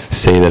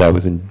say that I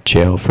was in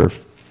jail for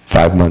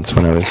 5 months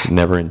when I was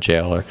never in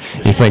jail or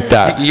anything like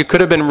that. You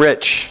could have been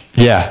rich.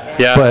 Yeah.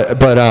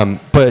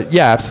 But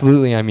yeah,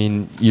 absolutely. I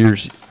mean,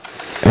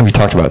 and we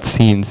talked about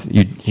scenes.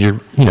 You're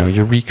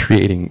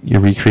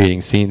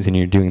recreating scenes, and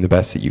you're doing the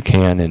best that you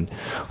can,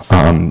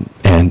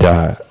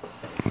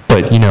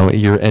 but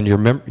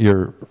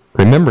you're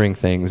remembering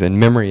things, and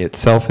memory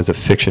itself is a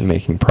fiction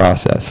making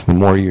process. The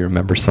more you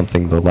remember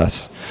something, the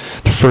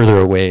further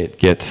away it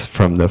gets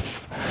from the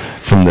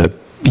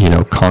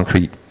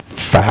concrete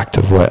fact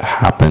of what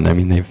happened. I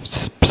mean, they've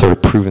sort of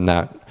proven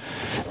that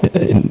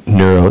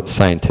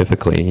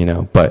neuroscientifically,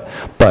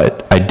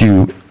 but I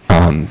do.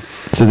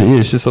 So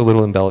there's just a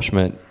little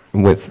embellishment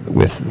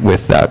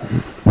with that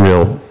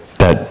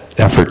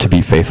effort to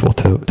be faithful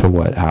to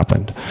what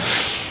happened.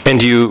 And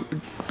do you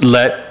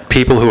let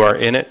people who are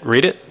in it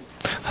read it?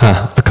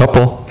 A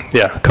couple.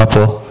 Yeah. A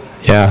couple.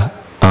 Yeah.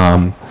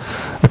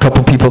 A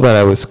couple people that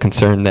I was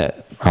concerned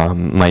that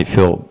might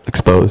feel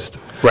exposed.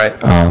 Right.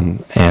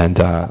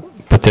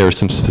 But there were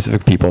some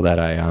specific people that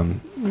I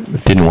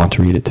didn't want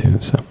to read it to.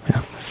 So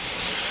yeah.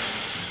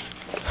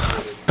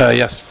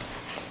 Yes.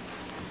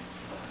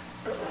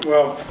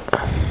 Well,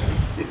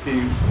 if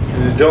you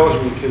can indulge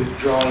me to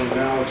draw an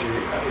analogy,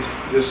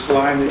 this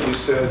line that you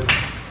said,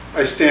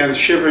 "I stand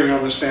shivering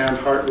on the sand,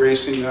 heart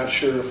racing, not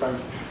sure if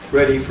I'm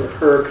ready for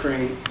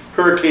hurricane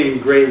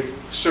grade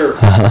surf."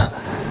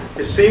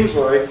 It seems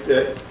like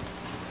that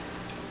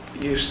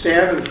you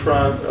stand in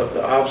front of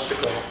the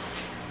obstacle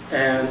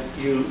and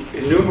you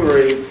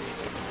enumerate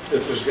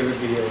that there's going to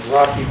be a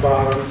rocky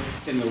bottom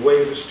and the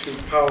wave is too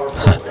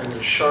powerful and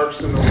there's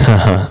sharks in the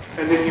water,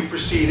 and then you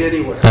proceed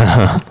anyway.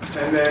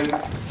 And then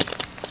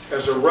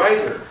as a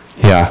writer,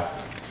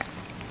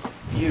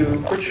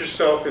 you put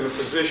yourself in a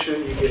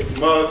position, you get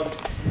mugged,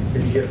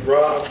 and you get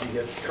robbed, you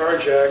get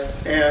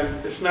carjacked, and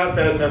it's not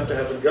bad enough to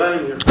have a gun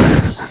in your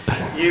face.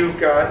 You've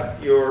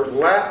got your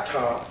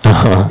laptop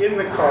in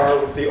the car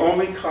with the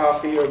only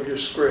copy of your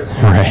script.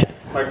 Right.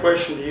 My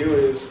question to you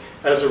is,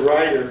 as a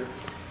writer,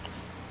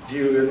 do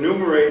you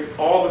enumerate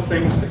all the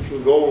things that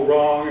can go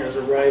wrong as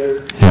a writer,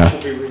 that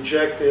will be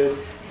rejected,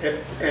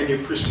 and you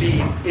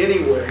proceed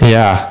anyway?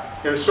 Yeah.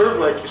 And it's sort of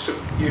like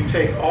you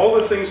take all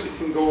the things that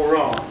can go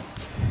wrong,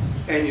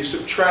 and you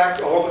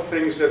subtract all the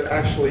things that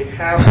actually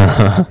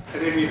happen,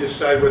 and then you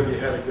decide whether you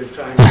had a good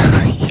time.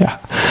 Yeah.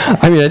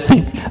 I mean, I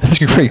think that's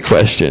a great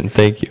question.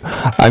 Thank you.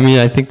 I mean,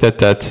 I think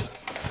that's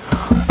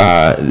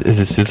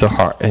this is a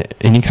hard,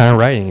 any kind of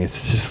writing.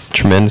 It's just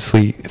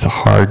tremendously. It's a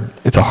hard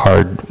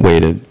way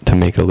to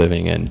make a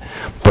living,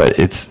 but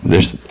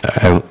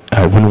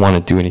I wouldn't want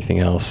to do anything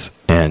else.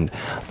 And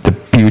the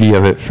beauty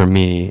of it for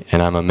me,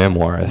 and I'm a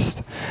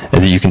memoirist,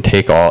 is that you can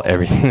take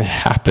everything that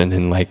happened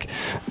and like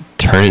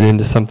turn it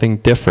into something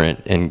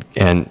different. And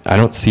I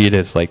don't see it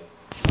as like,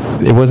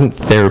 it wasn't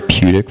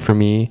therapeutic for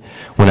me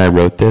when I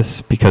wrote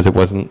this, because it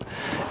wasn't,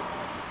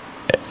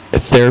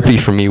 therapy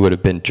for me would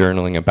have been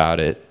journaling about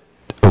it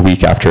a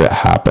week after it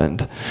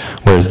happened.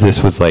 Whereas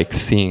this was like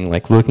seeing,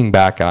 like looking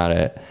back on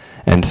it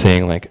and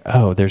saying like,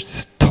 oh, there's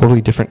this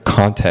totally different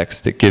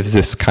context that gives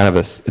this kind of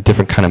a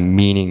different kind of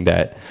meaning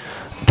that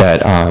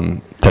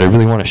I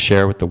really want to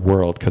share with the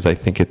world, because I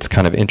think it's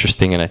kind of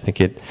interesting, and I think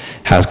it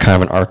has kind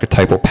of an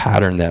archetypal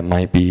pattern that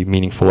might be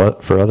meaningful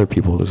for other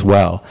people as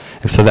well.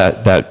 And so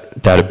that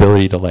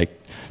ability to like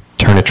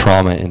turn a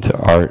trauma into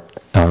art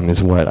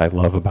is what I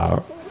love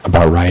about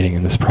writing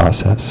in this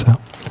process. So,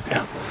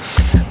 yeah.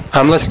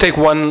 Let's take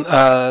one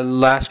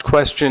last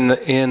question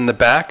in the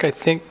back, I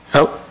think.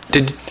 Oh,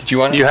 did you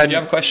want? You have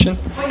a question?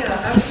 Oh yeah,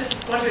 I was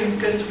just wondering,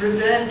 because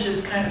revenge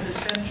is kind of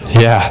essential.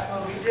 Yeah. To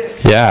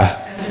Moby-Dick. Yeah.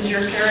 And does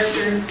your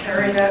character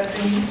carry that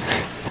theme?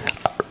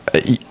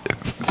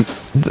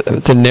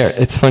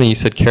 It's funny you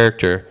said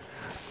character.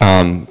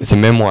 It's a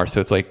memoir,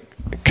 so it's like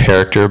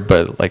character,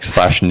 but like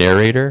 /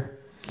 narrator.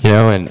 You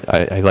know, and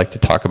I like to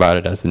talk about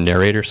it as the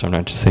narrator, so I'm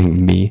not just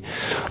saying me.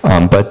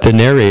 But the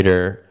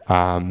narrator,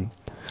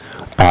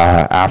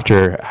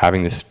 after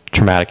having this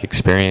traumatic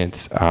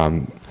experience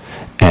and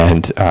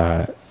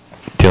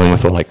dealing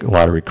with a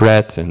lot of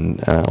regrets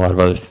and a lot of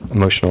other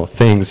emotional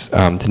things,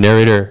 the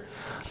narrator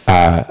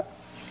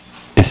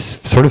is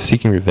sort of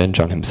seeking revenge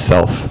on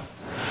himself.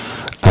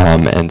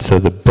 And so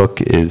the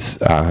book is,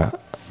 in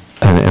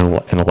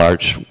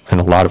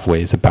a lot of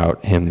ways,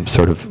 about him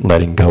sort of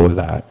letting go of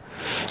that.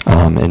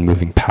 And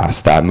moving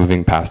past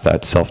that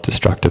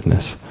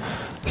self-destructiveness.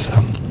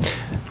 So,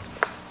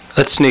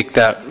 let's sneak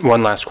that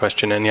one last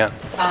question in. Yeah.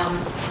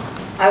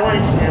 I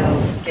wanted to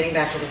know, getting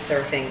back to the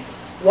surfing,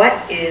 what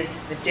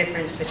is the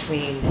difference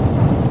between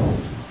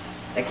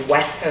like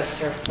West Coast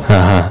surf?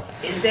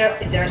 Is there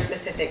a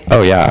specific?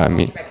 Oh yeah, I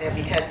mean. There,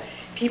 because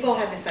people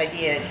have this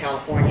idea in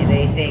California.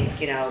 They think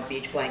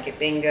beach blanket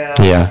bingo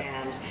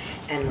and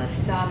endless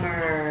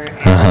summer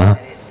and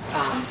that it's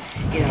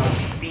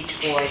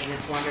Beach Boys and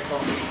it's wonderful,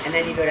 and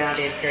then you go down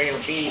to Imperial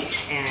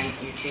Beach and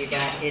you see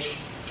that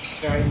it's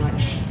very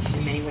much,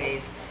 in many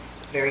ways,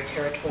 very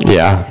territorial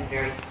and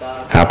very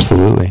thug.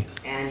 Absolutely.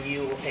 And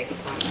you will take a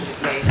punch to the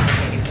face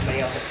for taking somebody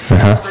else.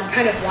 I'm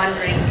kind of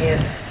wondering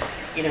if,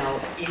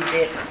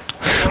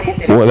 what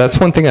is it? Well, that's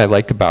one thing I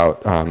like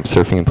about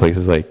surfing in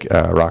places like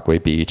Rockaway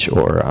Beach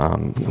or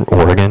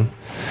Oregon,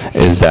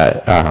 is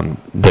that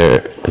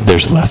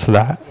there's less of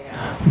that.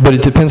 Yes. But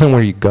it depends on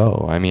where you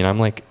go. I mean, I'm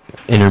like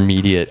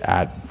intermediate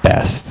at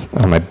best.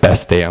 On my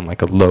best day, I'm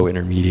like a low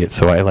intermediate,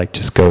 so I like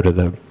just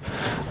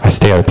I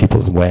stay out of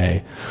people's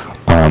way.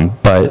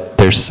 But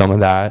there's some of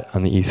that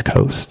on the East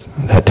Coast,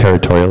 that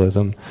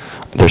territorialism.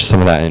 There's some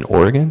of that in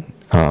Oregon,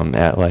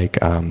 at like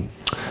the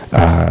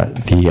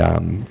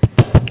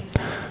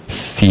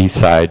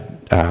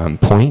seaside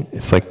point.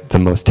 It's like the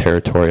most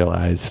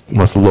territorialized,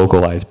 most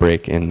localized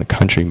break in the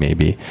country,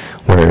 maybe,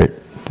 where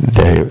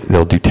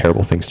they'll do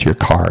terrible things to your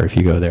car if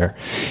you go there,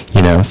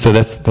 So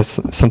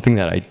that's something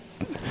that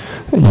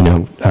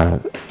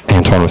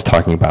Antoine was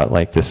talking about,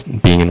 like this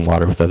being in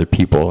water with other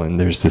people, and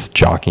there's this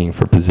jockeying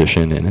for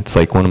position, and it's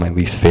like one of my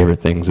least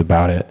favorite things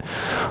about it.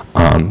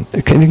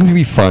 It can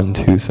be fun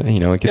too, so,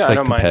 it gets like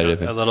competitive.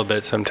 Mind a little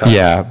bit sometimes.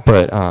 Yeah,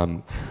 but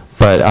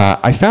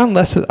I found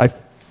less.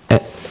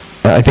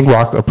 I think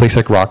a place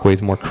like Rockaway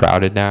is more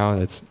crowded now.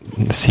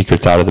 The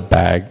secret's out of the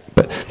bag,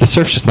 but the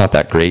surf's just not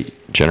that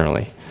great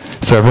generally.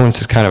 So everyone's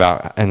just kind of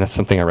out, and that's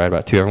something I read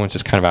about too. Everyone's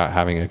just kind of out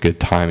having a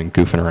good time and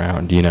goofing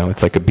around.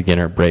 It's like a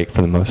beginner break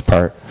for the most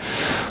part.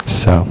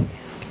 So,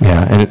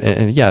 yeah,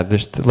 and yeah,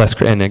 there's less,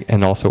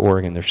 and also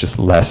Oregon, there's just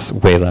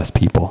way less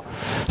people,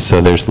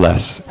 so there's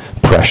less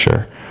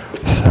pressure.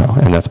 So,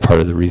 and that's part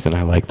of the reason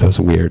I like those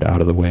weird,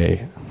 out of the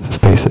way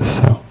spaces.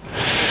 So.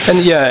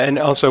 And yeah, and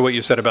also what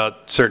you said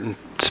about certain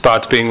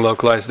spots being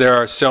localized. There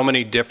are so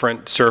many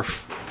different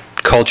surf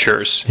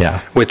cultures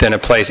within a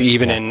place.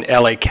 Even in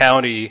LA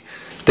County,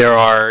 there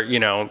are,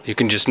 you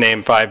can just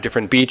name 5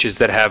 different beaches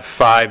that have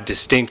 5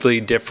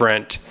 distinctly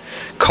different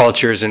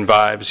cultures and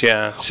vibes.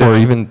 Yeah. So. Or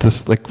even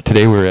this, like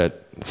today we were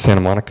at Santa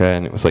Monica,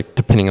 and it was like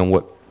depending on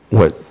what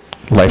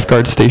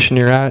lifeguard station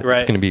you're at,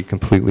 it's going to be a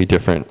completely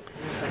different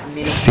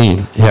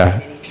scene.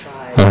 Yeah.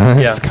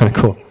 It's kind of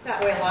cool. It's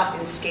that way a lot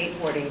in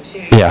skateboarding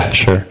too. Yeah,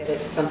 sure.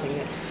 It's something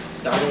that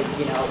started,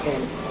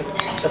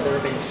 with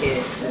suburban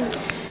kids. And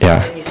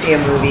then you see a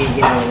movie,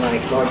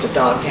 like Lords of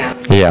Dogtown,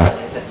 and you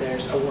realize that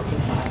there's a working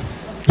class.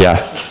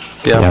 Yeah.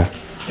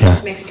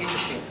 It makes it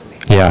interesting for me.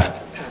 Yeah.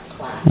 It's kind of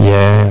class.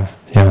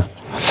 Yeah.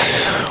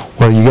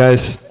 Well, you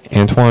guys,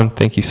 Antoine,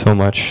 thank you so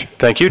much.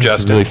 Thank you,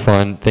 Justin. It was really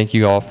fun. Thank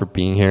you all for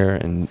being here,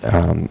 and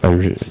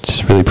I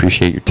just really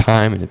appreciate your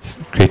time, and it's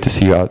great to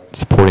see you out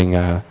supporting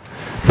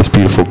this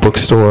beautiful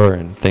bookstore,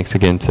 and thanks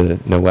again to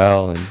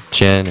Noelle and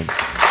Jen.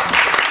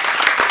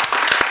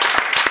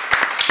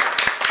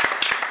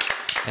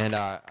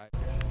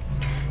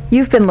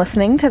 You've been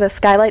listening to the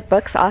Skylight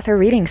Books author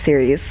reading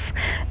series.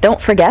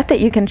 Don't forget that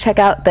you can check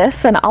out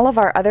this and all of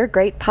our other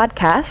great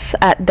podcasts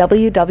at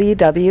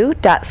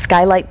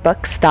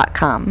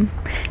www.skylightbooks.com.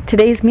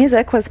 Today's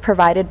music was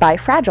provided by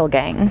Fragile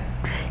Gang.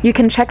 You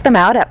can check them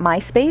out at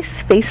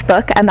MySpace,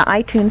 Facebook, and the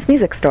iTunes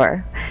Music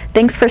Store.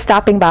 Thanks for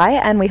stopping by,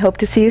 and we hope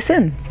to see you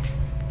soon.